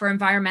justice, for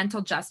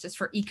environmental justice,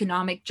 for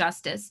economic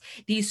justice.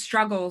 These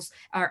struggles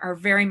are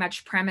very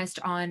much premised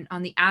on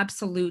the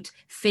absolute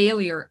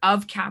failure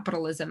of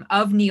capitalism,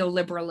 of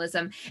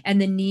neoliberalism,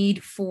 and the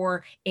need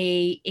for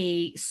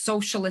a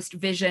socialist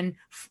vision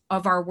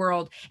of our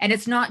world. And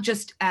it's not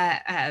just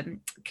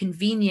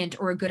convenient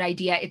or a good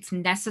idea, it's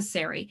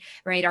necessary,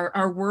 right?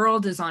 Our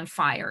world is on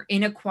fire.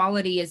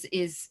 Inequality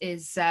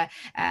is at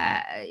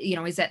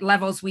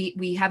levels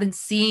we haven't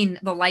seen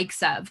the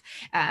likes of.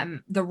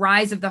 The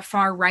rise of the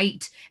far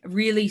right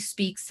really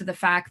speaks to the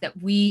fact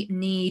that we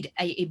need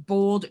a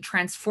bold,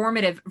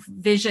 transformative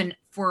vision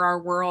for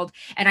our world.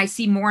 And I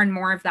see more and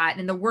more of that.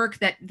 And the work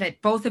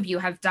that both of you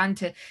have done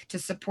to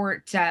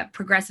support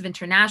Progressive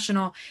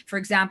International, for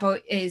example,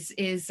 is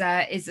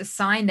a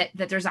sign that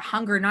there's a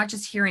hunger, not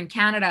just here in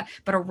Canada,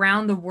 but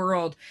around the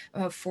world,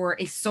 for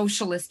a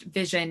socialist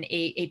vision,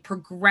 a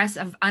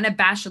progressive,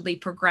 unabashedly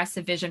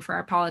progressive vision for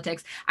our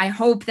politics. I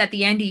hope that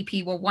the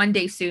NDP will one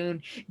day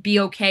soon be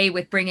okay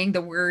with bringing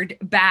the word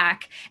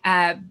back,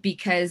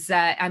 because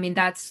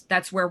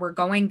that's where we're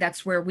going.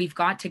 That's where we've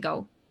got to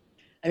go.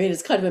 I mean,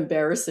 it's kind of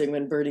embarrassing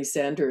when Bernie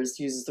Sanders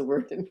uses the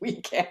word and we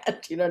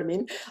can't, you know what I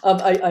mean?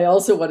 I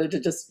also wanted to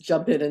just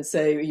jump in and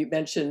say, you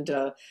mentioned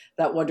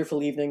that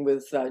wonderful evening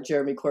with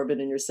Jeremy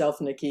Corbyn and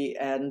yourself, Nikki.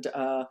 And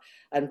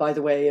by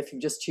the way, if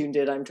you've just tuned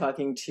in, I'm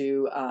talking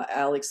to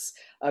Alex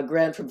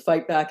Grant from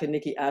Fight Back and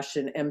Nikki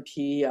Ashton,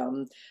 MP,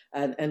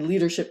 and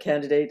leadership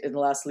candidate in the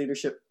last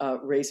leadership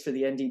race for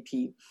the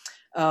NDP.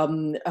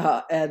 And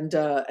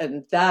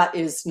that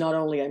is not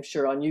only, I'm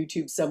sure, on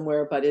YouTube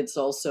somewhere, but it's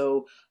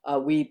also,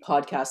 we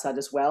podcast that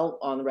as well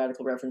on the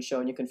Radical Reference Show,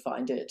 and you can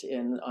find it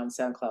on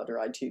SoundCloud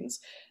or iTunes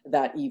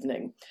that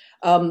evening.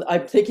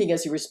 I'm thinking,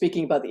 as you were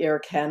speaking about the Air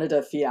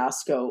Canada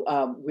fiasco,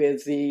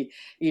 with a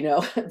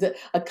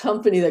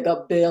company that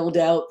got bailed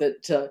out,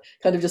 that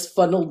kind of just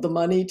funneled the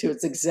money to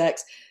its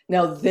execs.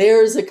 Now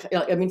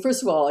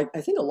first of all,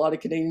 I think a lot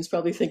of Canadians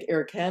probably think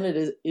Air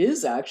Canada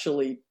is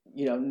actually,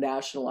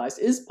 nationalized,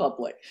 is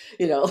public,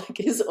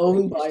 is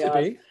owned by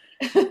us.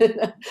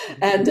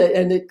 and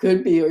it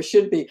could be or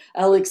should be.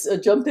 Alex,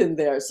 jump in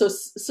there. So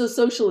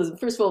socialism,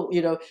 first of all,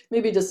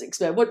 maybe just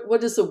expand.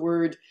 What does the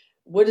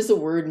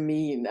word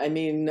mean? I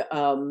mean,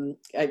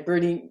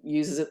 Bernie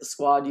uses it, the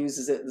Squad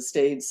uses it in the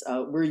States.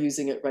 We're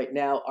using it right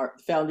now. Our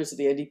founders of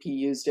the NDP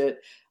used it.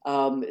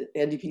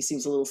 NDP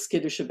seems a little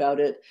skittish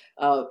about it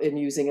and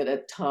using it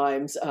at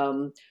times.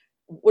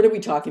 What are we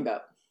talking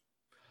about?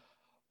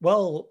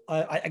 Well,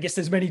 I guess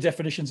there's many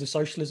definitions of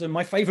socialism.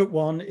 My favorite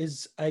one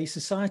is a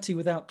society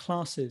without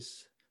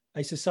classes,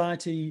 a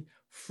society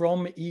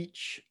from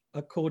each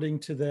according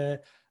to their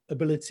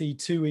ability,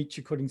 to each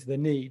according to their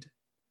need,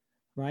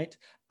 right?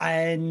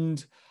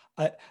 And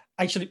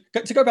actually,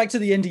 to go back to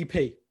the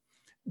NDP,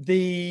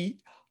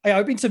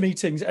 I've been to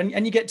meetings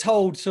and you get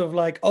told sort of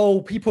like,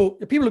 oh, people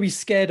will be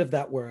scared of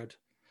that word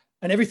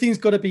and everything's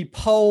got to be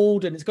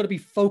polled and it's got to be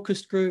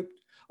focus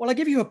grouped. Well, I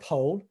give you a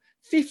poll.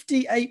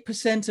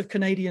 58% of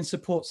Canadians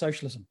support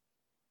socialism.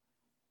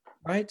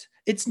 right?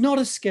 It's not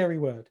a scary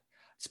word,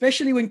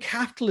 especially when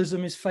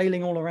capitalism is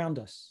failing all around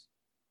us.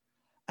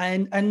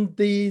 And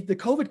the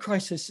COVID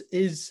crisis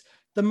is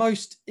the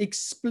most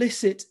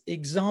explicit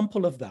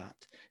example of that.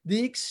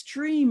 The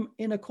extreme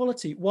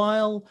inequality,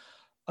 while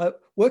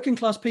working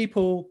class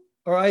people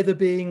are either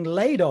being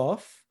laid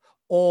off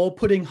or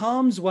put in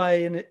harm's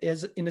way in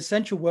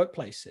essential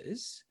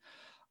workplaces,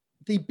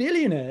 the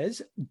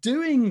billionaires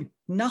doing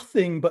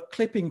nothing but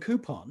clipping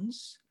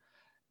coupons,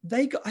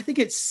 they got, I think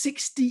it's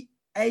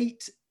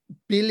 $68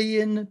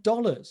 billion.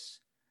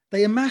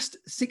 They amassed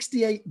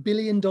 $68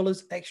 billion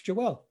extra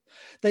wealth.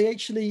 They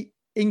actually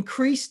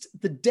increased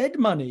the dead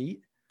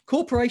money,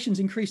 corporations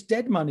increased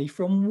dead money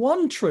from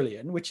 1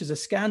 trillion, which is a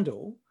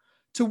scandal,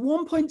 to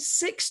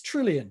 1.6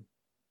 trillion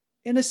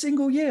in a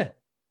single year.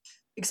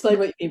 Explain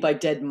what you mean by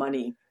dead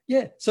money.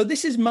 Yeah, so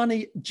this is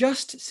money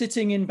just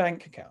sitting in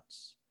bank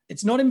accounts.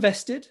 It's not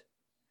invested.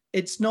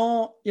 It's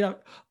not,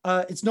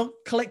 it's not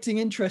collecting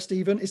interest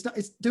even.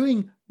 It's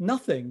doing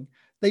nothing.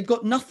 They've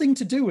got nothing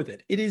to do with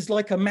it. It is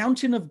like a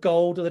mountain of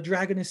gold that the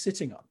dragon is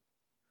sitting on,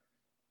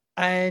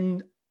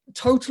 and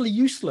totally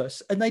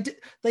useless. And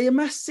they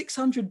amassed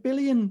 $600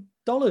 billion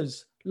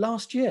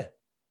last year.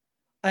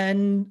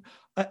 And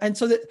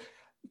so that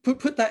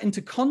put that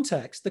into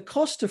context, the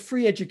cost of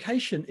free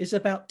education is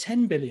about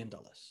 $10 billion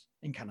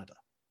in Canada.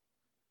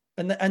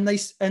 And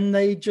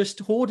they just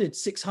hoarded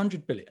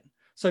 600 billion.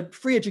 So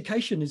free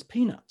education is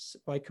peanuts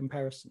by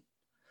comparison.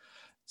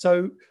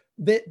 So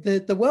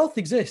the wealth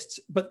exists,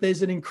 but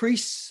there's an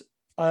increased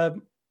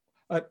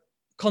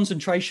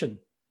concentration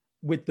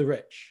with the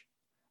rich.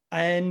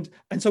 And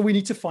so we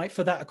need to fight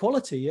for that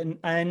equality,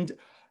 and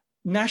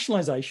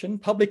nationalization,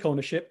 public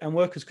ownership, and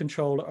workers'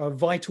 control are a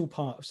vital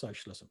part of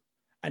socialism.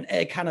 And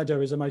Air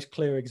Canada is a most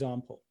clear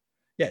example.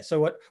 Yeah, so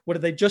what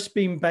have they just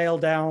been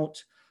bailed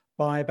out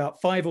by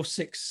about $5 or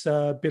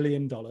 $6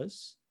 billion,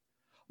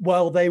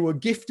 while they were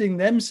gifting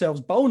themselves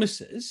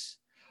bonuses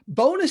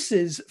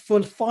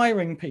for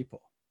firing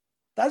people.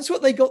 That's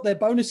what they got their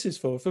bonuses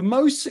for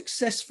most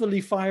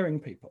successfully firing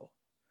people.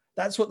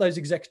 That's what those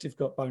executives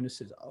got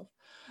bonuses of.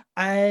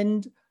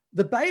 And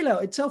the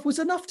bailout itself was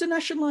enough to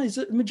nationalize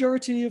the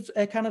majority of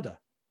Air Canada.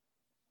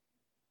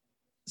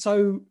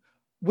 So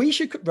we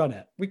should run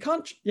it. We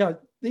can't,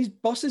 these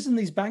bosses and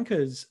these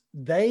bankers,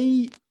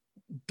 they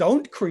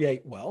don't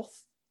create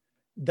wealth.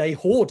 They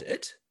hoard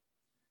it.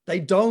 They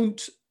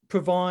don't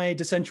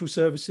provide essential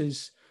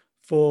services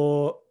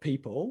for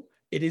people.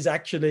 It is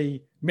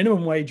actually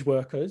minimum wage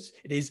workers.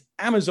 It is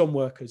Amazon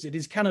workers. It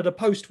is Canada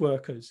Post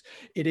workers.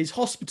 It is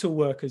hospital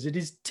workers. It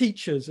is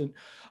teachers, and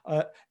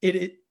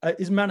it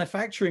is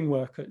manufacturing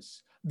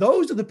workers.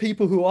 Those are the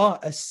people who are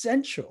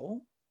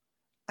essential,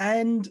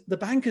 and the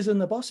bankers and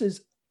the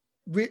bosses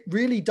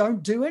really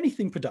don't do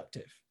anything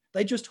productive.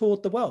 They just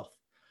hoard the wealth.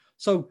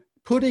 So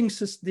putting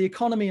the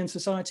economy and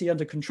society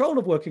under control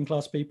of working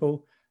class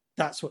people,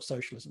 that's what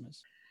socialism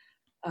is.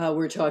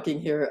 We're talking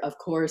here, of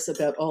course,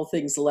 about all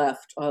things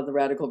left on the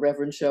Radical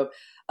Reverend Show.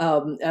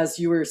 As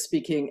you were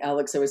speaking,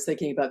 Alex, I was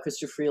thinking about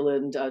Chrystia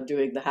Freeland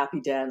doing the happy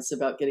dance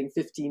about getting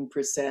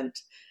 15%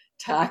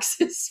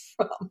 taxes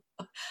from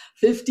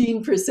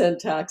 15%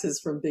 taxes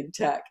from big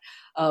tech.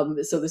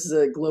 So this is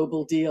a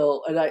global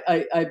deal, and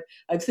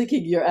I'm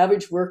thinking your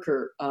average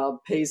worker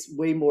pays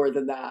way more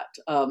than that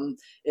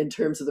in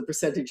terms of the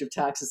percentage of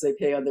taxes they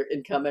pay on their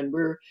income, and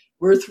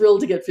we're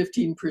thrilled to get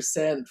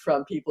 15%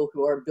 from people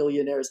who are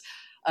billionaires.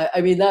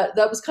 I mean, that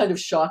was kind of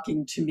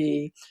shocking to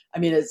me. I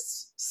mean,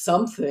 it's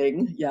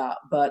something, yeah,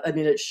 but I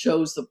mean, it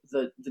shows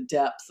the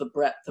depth, the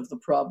breadth of the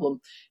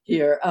problem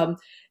here.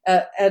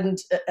 And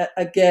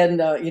again,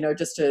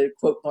 just to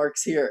quote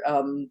Marx here,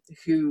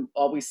 who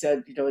always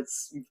said,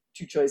 it's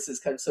two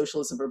choices, kind of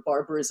socialism or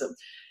barbarism.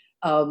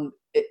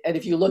 And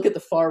if you look at the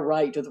far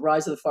right, or the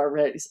rise of the far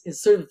right,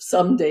 it's sort of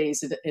some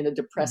days in a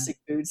depressing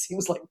mood.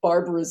 Seems like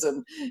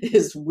barbarism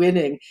is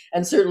winning.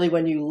 And certainly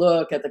when you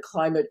look at the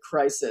climate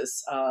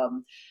crisis,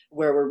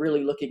 where we're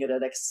really looking at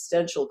an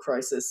existential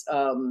crisis,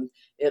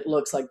 it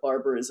looks like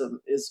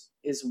barbarism is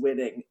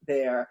winning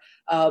there.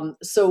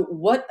 So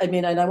what, I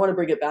mean, and I want to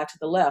bring it back to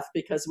the left,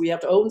 because we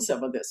have to own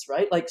some of this,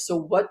 right? Like, so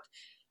what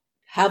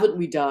haven't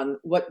we done?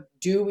 What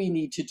do we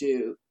need to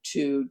do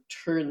to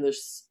turn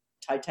this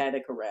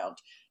Titanic around?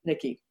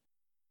 Nikki.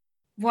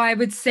 Well, I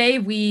would say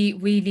we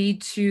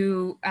need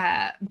to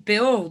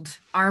build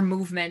our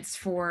movements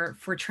for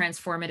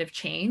transformative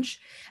change.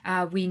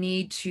 We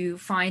need to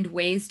find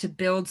ways to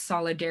build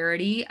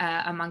solidarity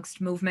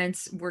amongst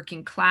movements,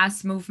 working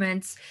class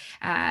movements,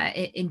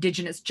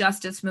 Indigenous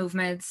justice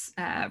movements,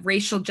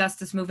 racial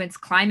justice movements,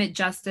 climate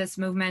justice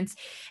movements.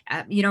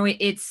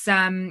 It's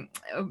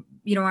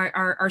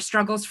our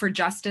struggles for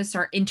justice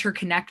are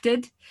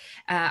interconnected.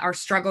 Our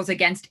struggles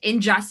against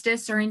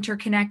injustice are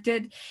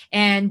interconnected,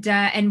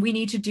 and we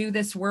need to do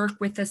this work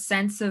with a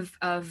sense of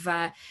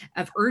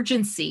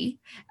urgency.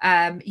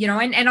 You know,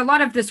 and a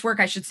lot of this work,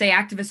 I should say,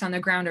 activists on the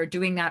ground are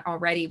doing that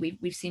already.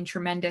 We've seen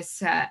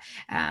tremendous,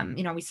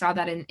 you know, we saw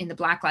that in the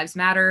Black Lives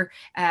Matter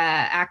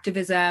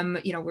activism.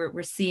 You know,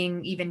 we're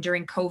seeing even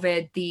during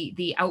COVID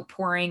the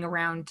outpouring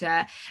around,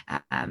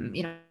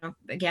 you know,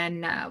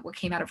 again, what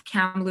came out of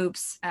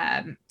Kamloops,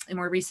 and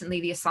more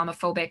recently the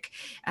Islamophobic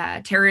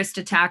terrorist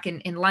attack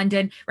in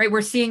London, right?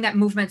 We're seeing that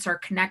movements are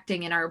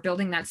connecting and are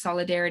building that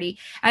solidarity.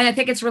 And I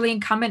think it's really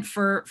incumbent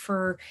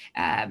for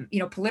you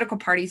know, political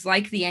parties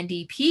like the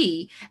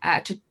NDP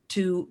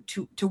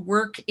to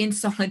work in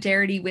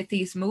solidarity with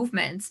these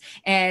movements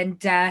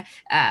and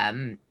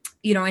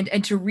you know,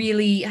 and to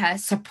really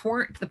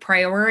support the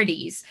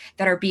priorities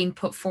that are being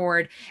put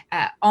forward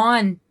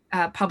on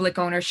public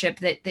ownership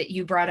that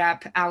you brought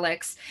up,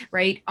 Alex,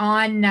 right?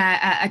 On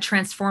a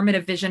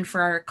transformative vision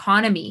for our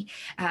economy,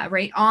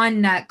 right?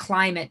 On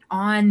climate,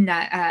 on,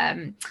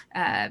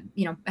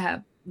 you know,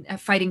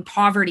 fighting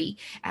poverty,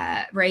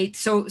 right?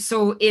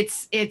 So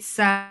it's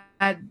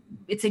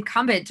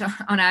incumbent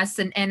on us,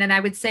 and I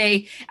would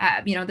say,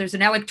 you know, there's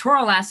an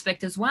electoral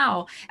aspect as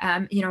well.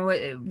 You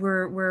know,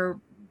 we're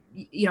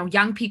you know,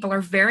 young people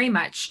are very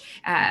much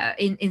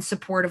in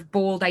support of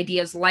bold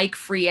ideas like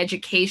free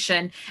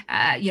education,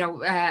 you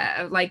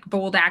know, like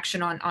bold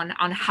action on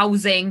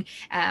housing,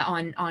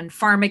 on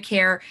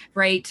pharmacare,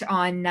 right,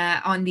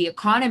 on the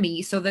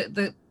economy. So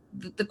the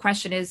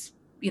question is,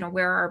 you know,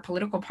 where are our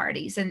political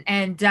parties?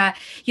 And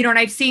you know, and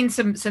I've seen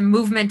some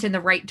movement in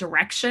the right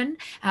direction,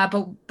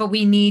 but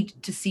we need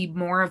to see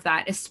more of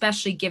that,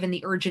 especially given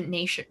the urgent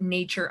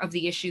nature of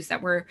the issues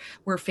that we're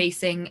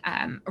facing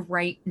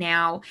right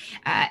now.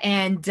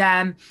 And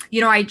you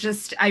know,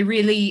 I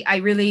really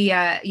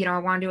you know, I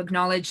want to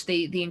acknowledge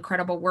the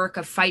incredible work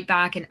of Fight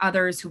Back and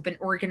others who've been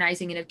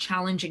organizing in a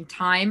challenging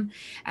time,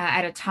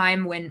 at a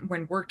time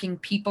when working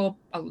people,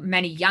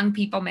 many young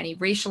people, many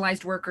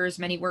racialized workers,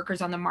 many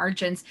workers on the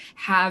margins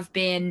have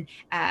been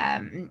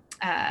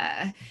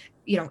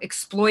you know,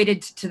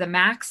 exploited to the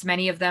max.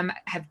 Many of them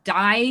have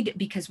died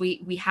because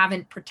we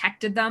haven't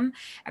protected them,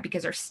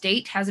 because our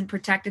state hasn't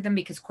protected them,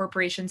 because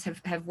corporations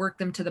have worked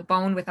them to the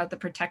bone without the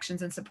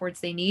protections and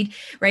supports they need,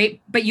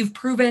 right? But you've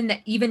proven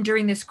that even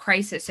during this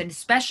crisis, and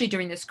especially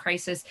during this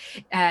crisis,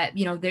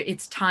 you know,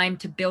 it's time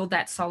to build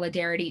that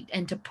solidarity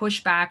and to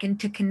push back and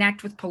to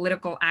connect with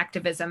political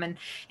activism.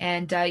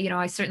 And you know,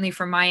 I certainly,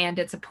 from my end,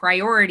 it's a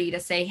priority to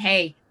say,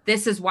 hey,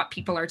 this is what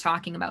people are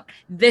talking about.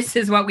 This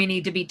is what we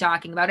need to be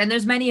talking about. And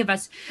there's many of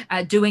us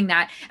doing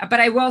that. But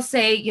I will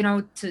say, you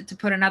know, to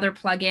put another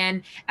plug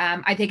in,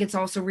 I think it's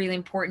also really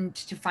important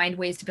to find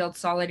ways to build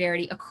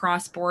solidarity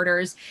across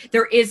borders.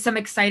 There is some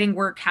exciting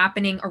work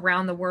happening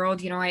around the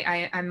world. You know,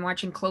 I'm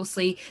watching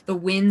closely the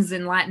wins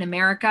in Latin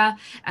America.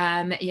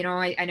 You know,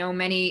 I know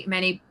many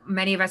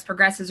of us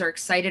progressives are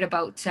excited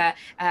about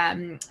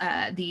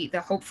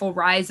the hopeful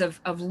rise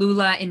of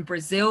Lula in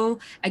Brazil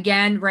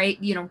again, right?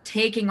 You know,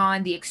 taking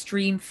on the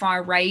extreme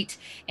far right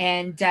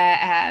and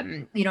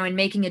you know, and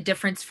making a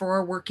difference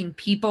for working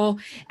people,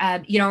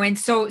 you know, and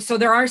so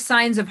there are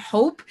signs of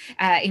hope,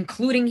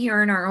 including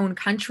here in our own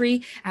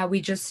country.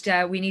 We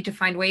need to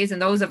find ways,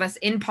 and those of us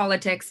in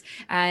politics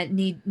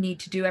need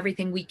to do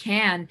everything we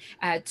can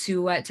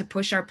to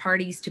push our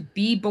parties to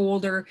be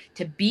bolder,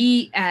 to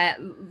be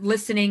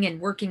listening and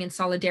working in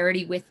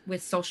solidarity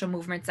with social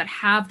movements that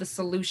have the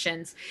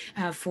solutions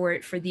for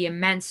the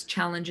immense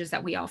challenges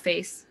that we all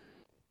face.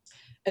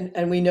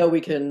 And we know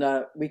we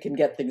can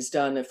get things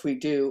done if we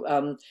do.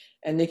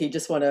 And Nikki,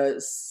 just want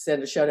to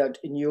send a shout out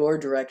in your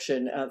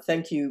direction.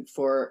 Thank you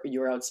for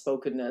your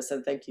outspokenness,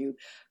 and thank you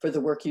for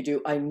the work you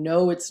do. I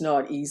know it's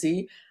not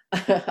easy.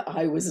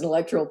 I was in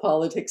electoral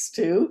politics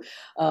too.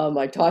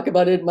 I talk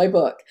about it in my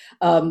book.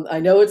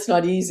 I know it's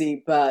not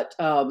easy, but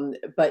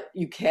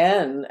you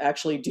can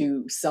actually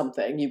do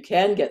something. You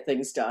can get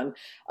things done.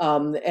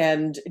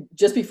 And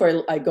just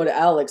before I go to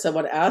Alex, I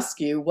want to ask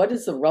you, what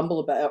is the rumble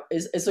about?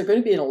 Is there going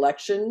to be an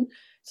election,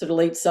 sort of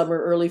late summer,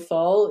 early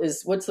fall?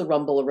 What's the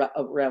rumble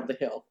around the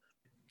Hill?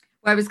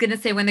 Well, I was going to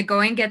say, when the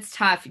going gets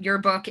tough, your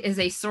book is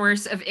a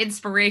source of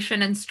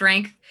inspiration and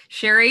strength,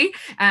 Sherry,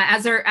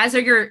 as are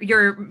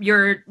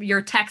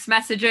your text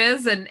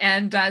messages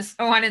and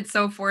so on and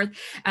so forth.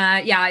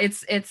 Yeah,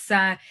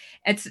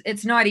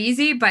 it's not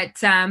easy,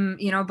 but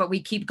you know, but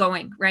we keep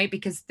going, right?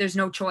 Because there's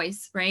no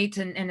choice, right?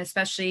 And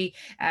especially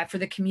for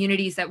the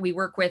communities that we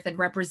work with and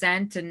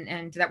represent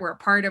and that we're a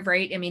part of,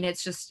 right? I mean,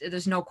 it's just,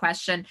 there's no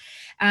question.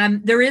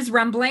 There is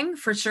rumbling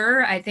for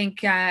sure. I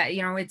think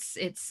you know,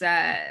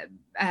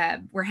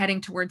 we're heading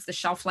towards the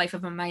shelf life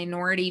of a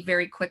minority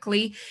very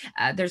quickly.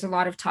 There's a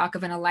lot of talk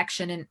of an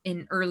election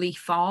in early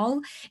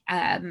fall.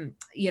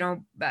 You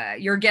know,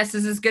 your guess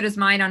is as good as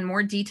mine on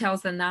more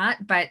details than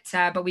that,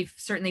 but we've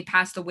certainly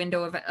passed the window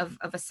window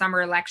of a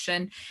summer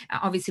election.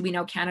 Obviously, we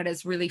know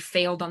Canada's really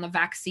failed on the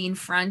vaccine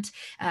front,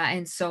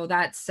 and so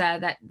that's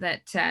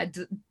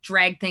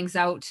dragged things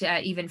out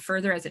even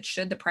further, as it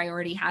should. The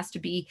priority has to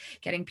be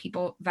getting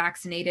people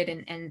vaccinated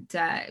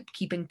and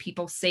keeping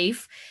people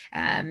safe.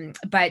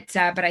 But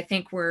I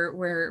think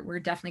we're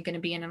definitely going to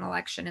be in an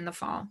election in the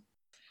fall.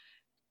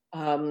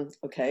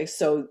 Okay,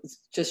 so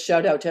just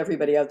shout out to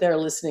everybody out there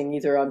listening,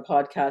 either on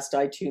podcast,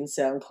 iTunes,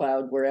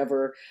 SoundCloud,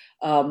 wherever,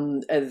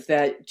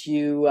 that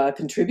you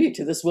contribute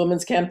to this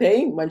woman's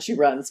campaign when she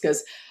runs,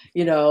 because,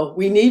 you know,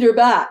 we need her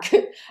back.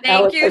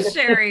 Thank you,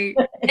 Sherry.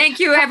 Thank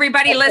you,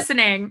 everybody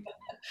listening.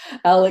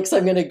 Alex,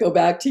 I'm going to go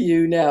back to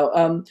you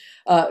now.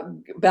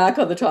 Back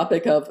on the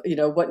topic of, you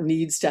know, what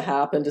needs to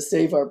happen to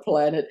save our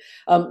planet.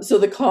 So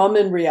the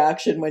common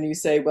reaction when you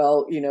say,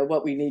 well, you know,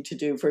 what we need to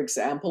do, for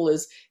example,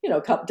 is, you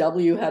know,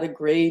 CUPW had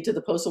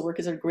the postal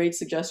workers had a great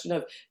suggestion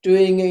of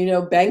doing, you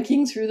know,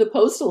 banking through the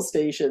postal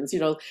stations. You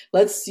know,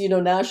 let's, you know,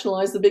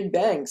 nationalize the big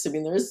banks. I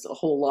mean, there's a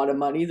whole lot of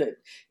money that,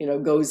 you know,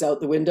 goes out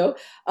the window.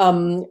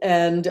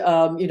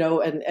 You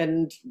know,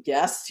 and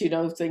yes, you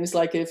know, things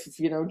like if,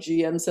 you know,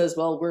 GM says,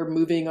 well, we're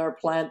moving our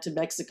plant to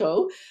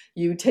Mexico,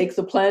 you take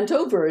the plant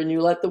over and you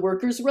let the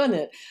workers run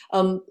it.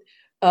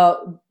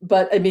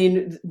 But I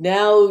mean,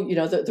 now, you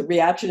know, the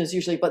reaction is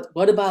usually, but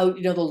what about,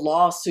 you know, the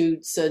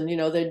lawsuits? And, you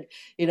know, then,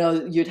 you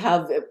know, you'd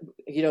have,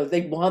 you know,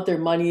 they want their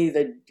money,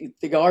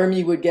 the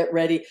army would get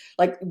ready.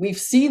 Like, we've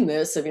seen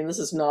this. I mean, this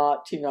is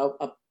not, you know,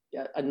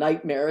 a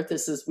nightmare.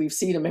 We've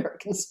seen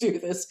Americans do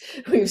this.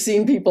 We've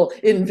seen people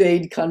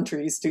invade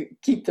countries to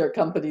keep their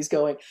companies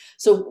going.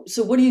 So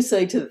what do you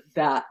say to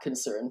that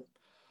concern?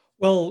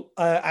 Well,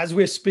 as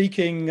we're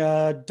speaking,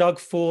 Doug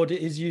Ford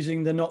is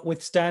using the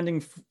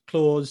notwithstanding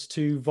clause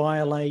to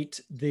violate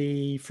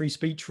the free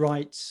speech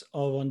rights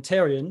of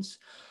Ontarians.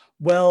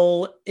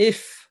 Well,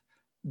 if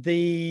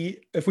we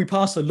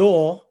pass a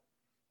law,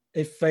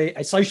 if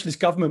a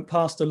socialist government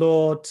passed a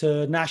law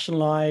to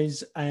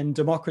nationalize and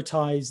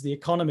democratize the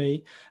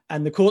economy,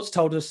 and the courts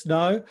told us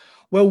no,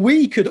 well,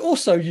 we could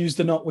also use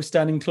the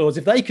notwithstanding clause.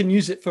 If they can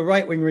use it for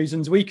right-wing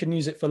reasons, we can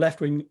use it for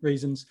left-wing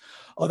reasons,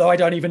 although I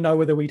don't even know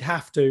whether we'd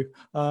have to.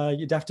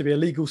 You'd have to be a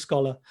legal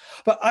scholar.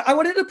 But I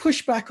wanted to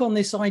push back on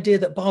this idea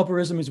that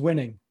barbarism is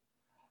winning.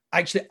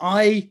 Actually,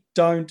 I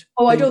don't.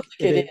 Oh, I don't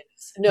think it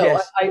is. No,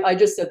 yes. I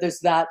just said there's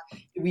that.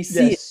 We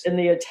see it in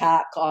the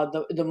attack on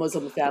the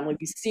Muslim family.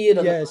 We see it.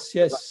 On yes.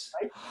 Right?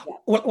 Yeah.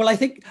 Well, I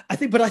think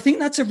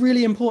that's a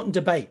really important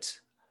debate,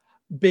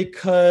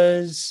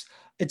 because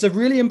it's a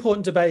really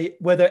important debate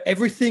whether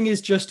everything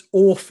is just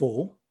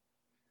awful,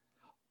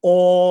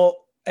 or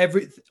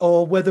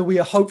whether we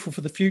are hopeful for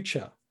the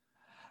future.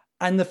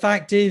 And the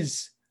fact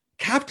is,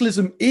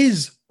 capitalism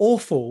is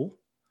awful,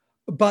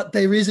 but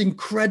there is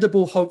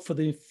incredible hope for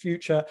the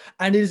future.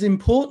 And it is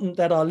important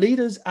that our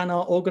leaders and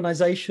our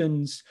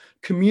organizations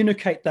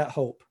communicate that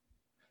hope,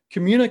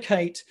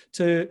 communicate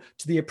to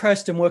the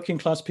oppressed and working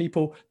class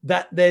people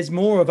that there's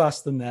more of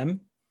us than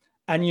them,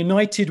 and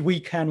united we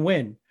can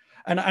win.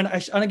 And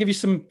I'll give you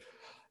some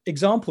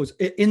examples.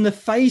 In the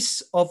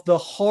face of the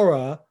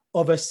horror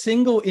of a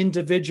single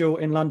individual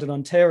in London,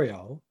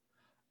 Ontario,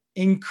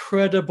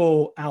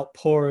 incredible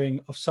outpouring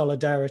of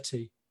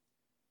solidarity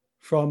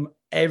from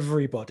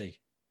everybody,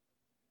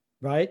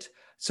 right?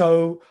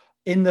 So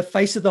in the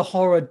face of the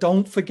horror,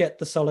 don't forget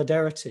the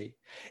solidarity.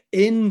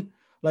 In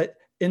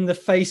the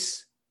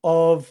face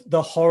of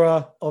the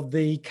horror of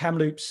the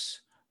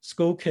Kamloops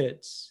school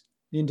kids,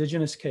 the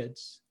Indigenous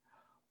kids,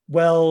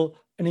 well,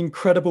 an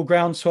incredible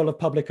groundswell of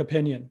public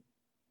opinion.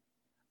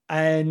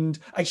 And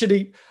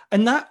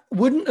that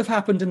wouldn't have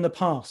happened in the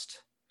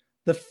past.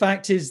 The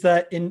fact is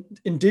that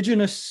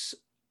Indigenous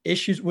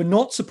issues were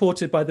not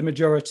supported by the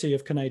majority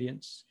of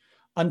Canadians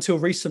until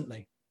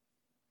recently.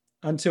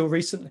 And so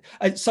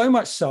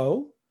much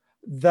so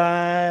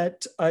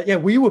that,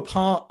 we were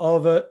part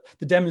of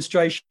the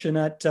demonstration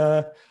at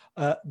the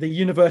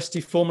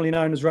university formerly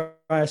known as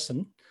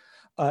Ryerson,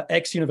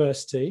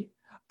 ex-university,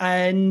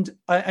 and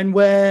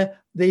where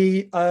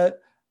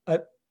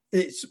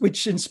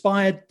which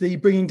inspired the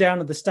bringing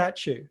down of the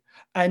statue.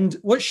 And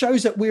what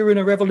shows that we're in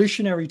a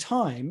revolutionary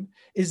time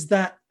is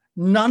that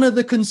none of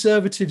the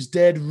conservatives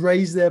dared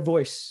raise their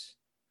voice.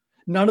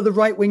 None of the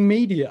right-wing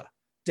media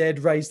dared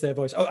raise their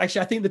voice. Oh,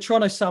 actually, I think the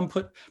Toronto Sun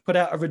put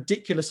out a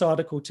ridiculous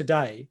article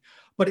today,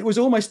 but it was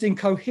almost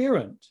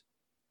incoherent.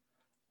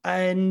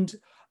 And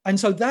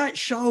so that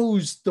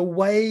shows the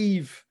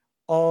wave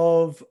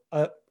of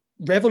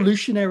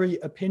revolutionary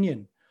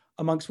opinion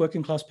amongst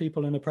working class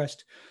people and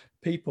oppressed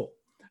people.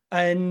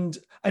 And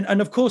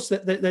of course,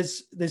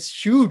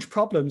 there's huge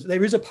problems.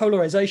 There is a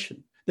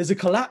polarization. There's a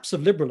collapse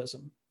of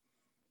liberalism.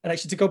 And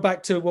actually, to go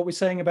back to what we're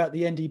saying about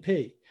the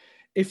NDP,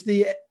 if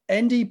the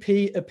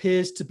NDP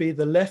appears to be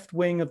the left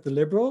wing of the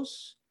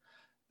Liberals,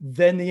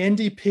 then the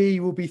NDP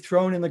will be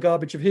thrown in the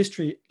garbage of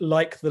history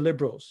like the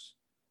Liberals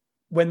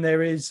when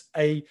there is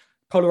a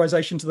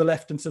polarization to the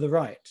left and to the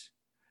right.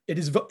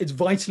 It's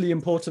vitally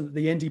important that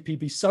the NDP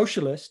be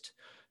socialist,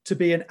 to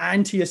be an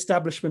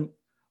anti-establishment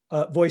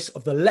voice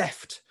of the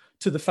left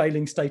to the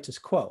failing status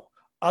quo.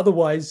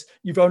 Otherwise,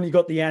 you've only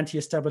got the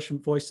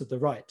anti-establishment voice of the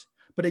right.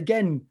 But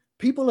again,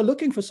 people are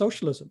looking for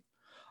socialism.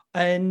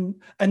 And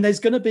there's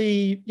going to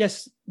be,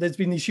 yes, there's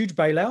been these huge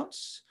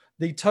bailouts,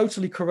 the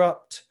totally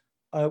corrupt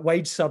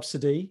wage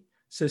subsidy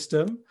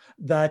system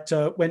that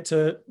went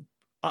to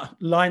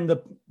line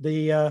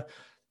the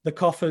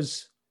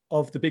coffers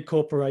of the big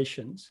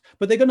corporations.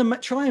 But they're going to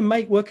try and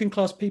make working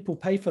class people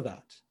pay for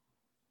that.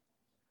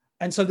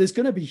 And so there's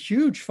going to be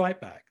huge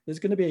fight back. There's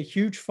going to be a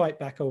huge fight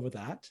back over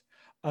that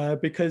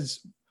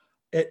because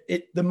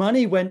the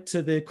money went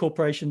to the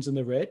corporations and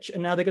the rich,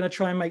 and now they're going to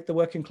try and make the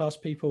working class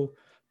people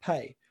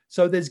pay.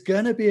 So there's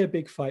going to be a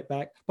big fight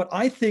back. But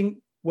I think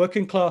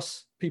working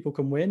class people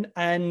can win.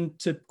 And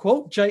to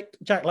quote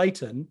Jack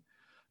Layton,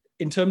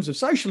 in terms of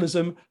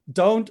socialism,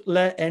 don't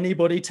let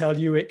anybody tell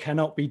you it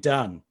cannot be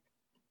done.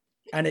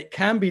 And it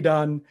can be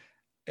done,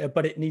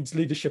 but it needs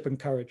leadership and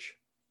courage.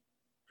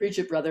 Preach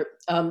it, brother.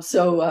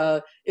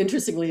 So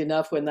interestingly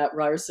enough, when that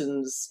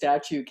Ryerson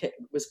statue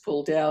was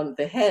pulled down,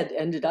 the head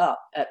ended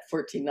up at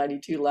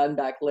 1492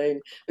 Landback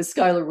Lane with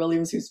Schuyler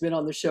Williams, who's been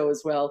on the show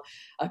as well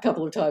a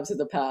couple of times in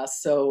the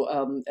past.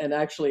 So, and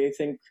actually, I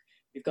think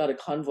we've got a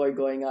convoy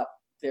going up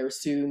there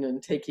soon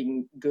and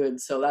taking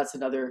goods. So that's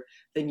another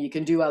thing you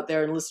can do out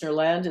there in listener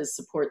land is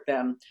support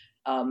them.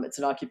 It's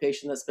an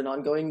occupation that's been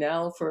ongoing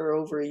now for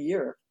over a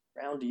year.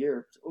 Around a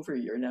year, over a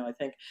year now, I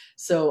think.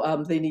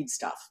 So they need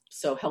stuff.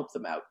 So help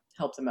them out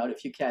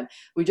if you can.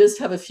 We just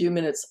have a few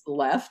minutes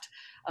left.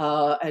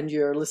 And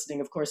you're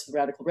listening, of course, to the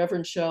Radical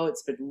Reverend Show.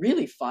 It's been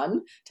really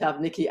fun to have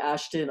Niki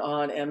Ashton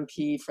on,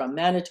 MP from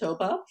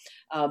Manitoba,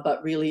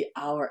 but really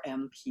our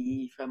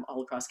MP from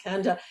all across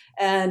Canada,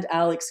 and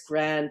Alex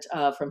Grant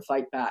from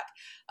Fight Back.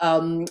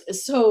 Okay,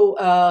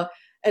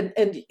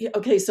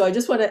 so I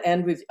just want to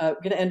end with,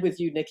 going to end with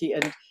you, Niki,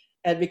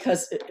 and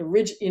because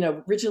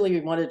originally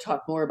we wanted to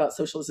talk more about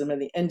socialism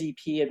and the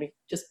NDP, and we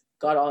just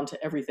got on to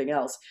everything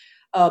else.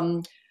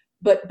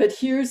 But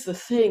here's the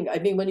thing. I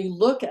mean, when you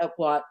look at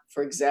what,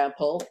 for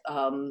example,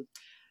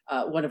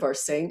 one of our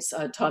saints,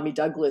 Tommy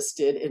Douglas,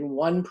 did in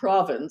one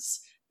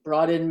province,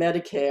 brought in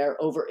Medicare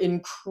over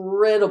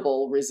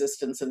incredible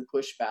resistance and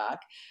pushback.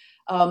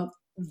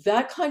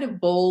 That kind of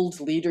bold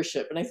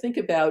leadership, and I think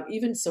about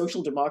even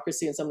social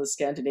democracy in some of the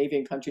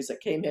Scandinavian countries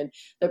that came in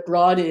that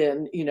brought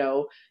in,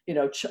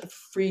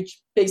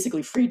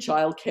 basically free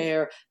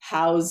childcare,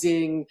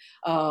 housing,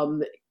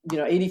 85%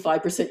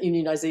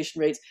 unionization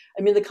rates.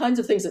 I mean, the kinds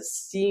of things that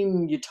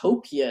seem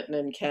utopian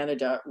in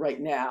Canada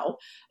right now.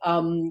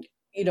 How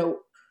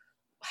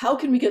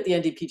can we get the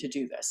NDP to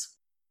do this?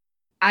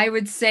 I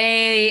would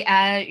say,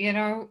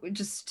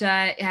 just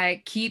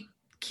keep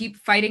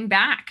fighting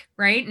back,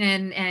 right?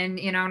 And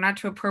not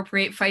to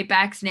appropriate Fight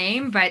Back's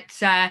name, but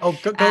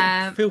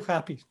feel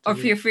happy.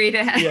 Feel free to.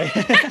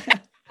 Yeah.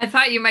 I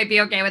thought you might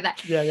be okay with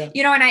that. Yeah.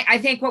 And I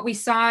think what we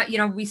saw,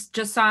 we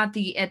just saw at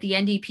the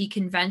NDP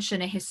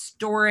convention, a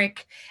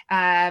historic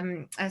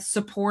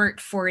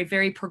support for a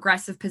very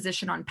progressive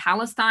position on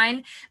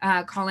Palestine,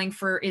 calling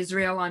for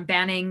Israel on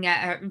banning,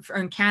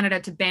 in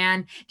Canada to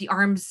ban the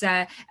arms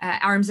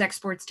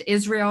exports to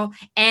Israel,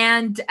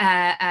 and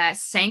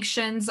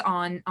sanctions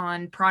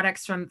on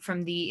products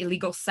from the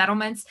illegal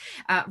settlements.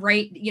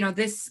 Right,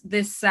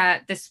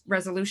 this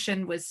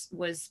resolution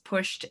was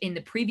pushed in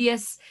the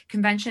previous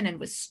convention and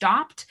was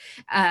stopped.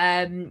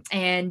 But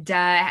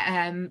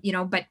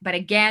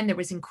again, there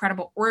was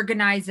incredible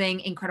organizing,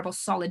 incredible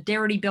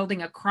solidarity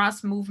building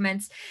across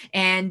movements.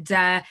 And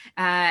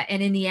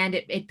in the end,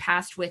 it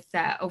passed with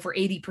over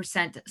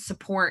 80%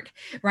 support,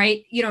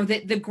 right?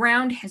 The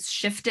ground has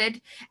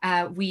shifted.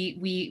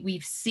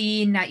 We've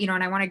seen,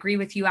 and I want to agree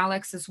with you,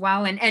 Alex, as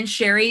well. And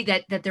Sherry,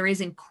 that there is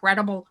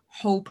incredible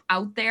hope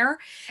out there.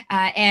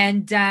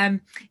 And I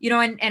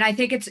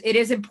think it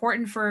is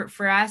important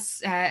for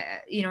us,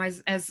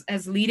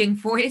 as leading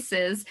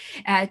voices,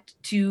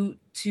 to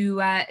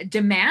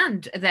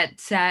demand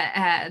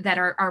that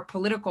our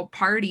political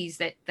parties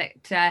that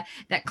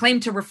claim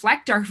to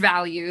reflect our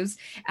values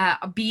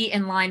be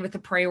in line with the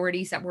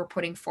priorities that we're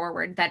putting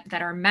forward, that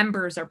our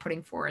members are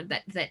putting forward,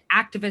 that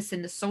activists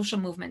in the social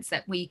movements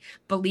that we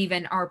believe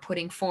in are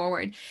putting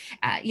forward.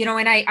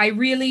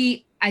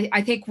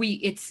 I think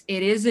it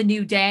is a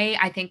new day.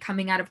 I think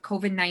coming out of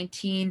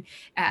COVID-19,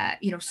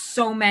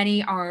 so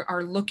many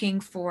are looking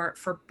for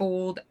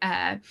bold,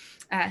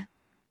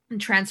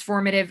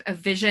 transformative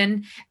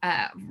vision,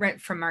 right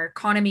from our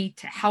economy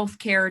to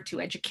healthcare to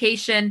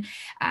education.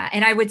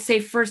 And I would say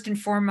first and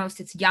foremost,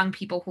 it's young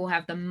people who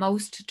have the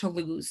most to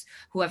lose,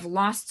 who have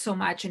lost so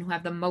much and who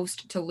have the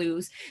most to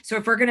lose. So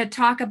if we're going to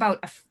talk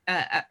about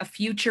a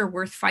future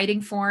worth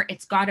fighting for,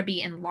 it's got to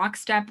be in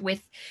lockstep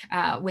with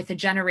a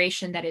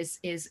generation that is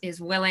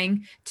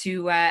willing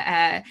to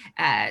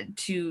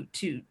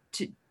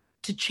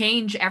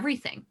change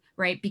everything.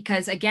 right?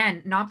 Because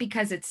again, not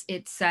because it's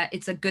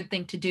a good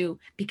thing to do,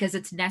 because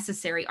it's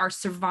necessary. Our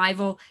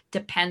survival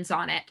depends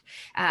on it.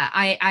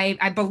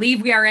 I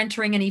believe we are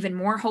entering an even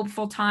more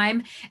hopeful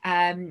time,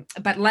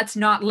 but let's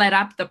not let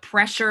up the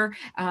pressure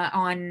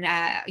on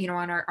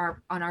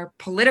our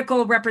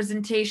political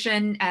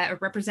representation,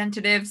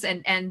 representatives,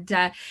 and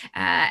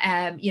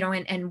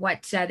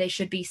what they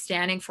should be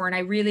standing for. And I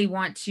really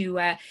want to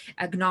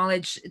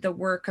acknowledge the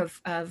work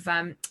of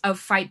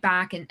Fight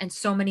Back and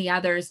so many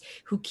others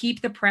who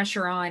keep the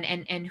pressure on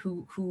and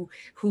who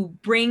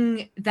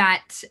bring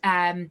that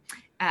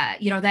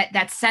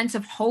that sense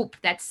of hope,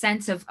 that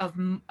sense of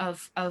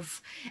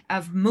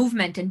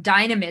movement and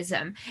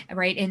dynamism,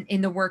 right,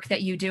 in the work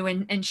that you do.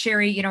 And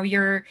Sherry,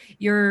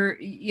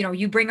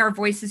 you bring our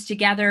voices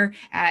together.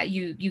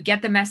 You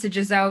get the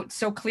messages out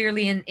so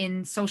clearly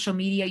in social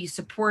media. You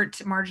support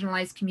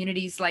marginalized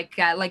communities like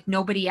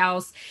nobody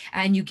else,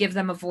 and you give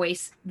them a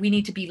voice. We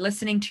need to be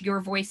listening to your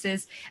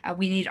voices.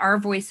 We need our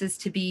voices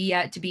to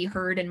be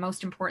heard, and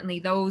most importantly,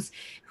 those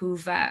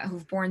who've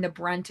borne the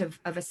brunt of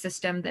a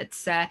system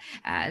that's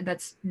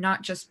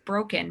not just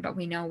broken, but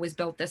we know was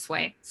built this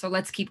way. So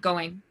let's keep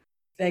going.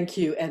 Thank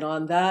you. And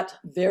on that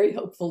very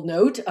hopeful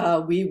note,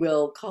 we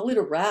will call it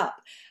a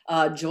wrap.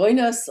 Join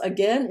us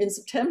again in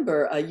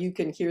September. You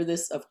can hear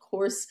this, of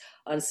course,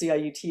 on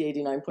CIUT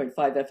 89.5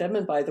 FM.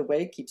 And by the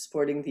way, keep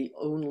supporting the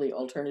only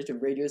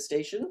alternative radio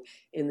station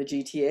in the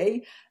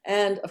GTA.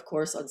 And of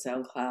course, on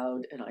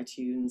SoundCloud and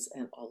iTunes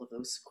and all of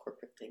those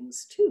corporate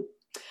things too.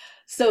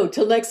 So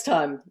till next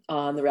time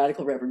on The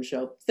Radical Reverend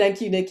Show. Thank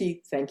you,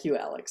 Nikki. Thank you,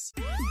 Alex.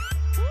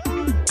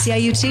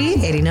 CIUT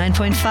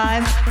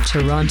 89.5,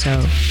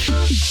 Toronto.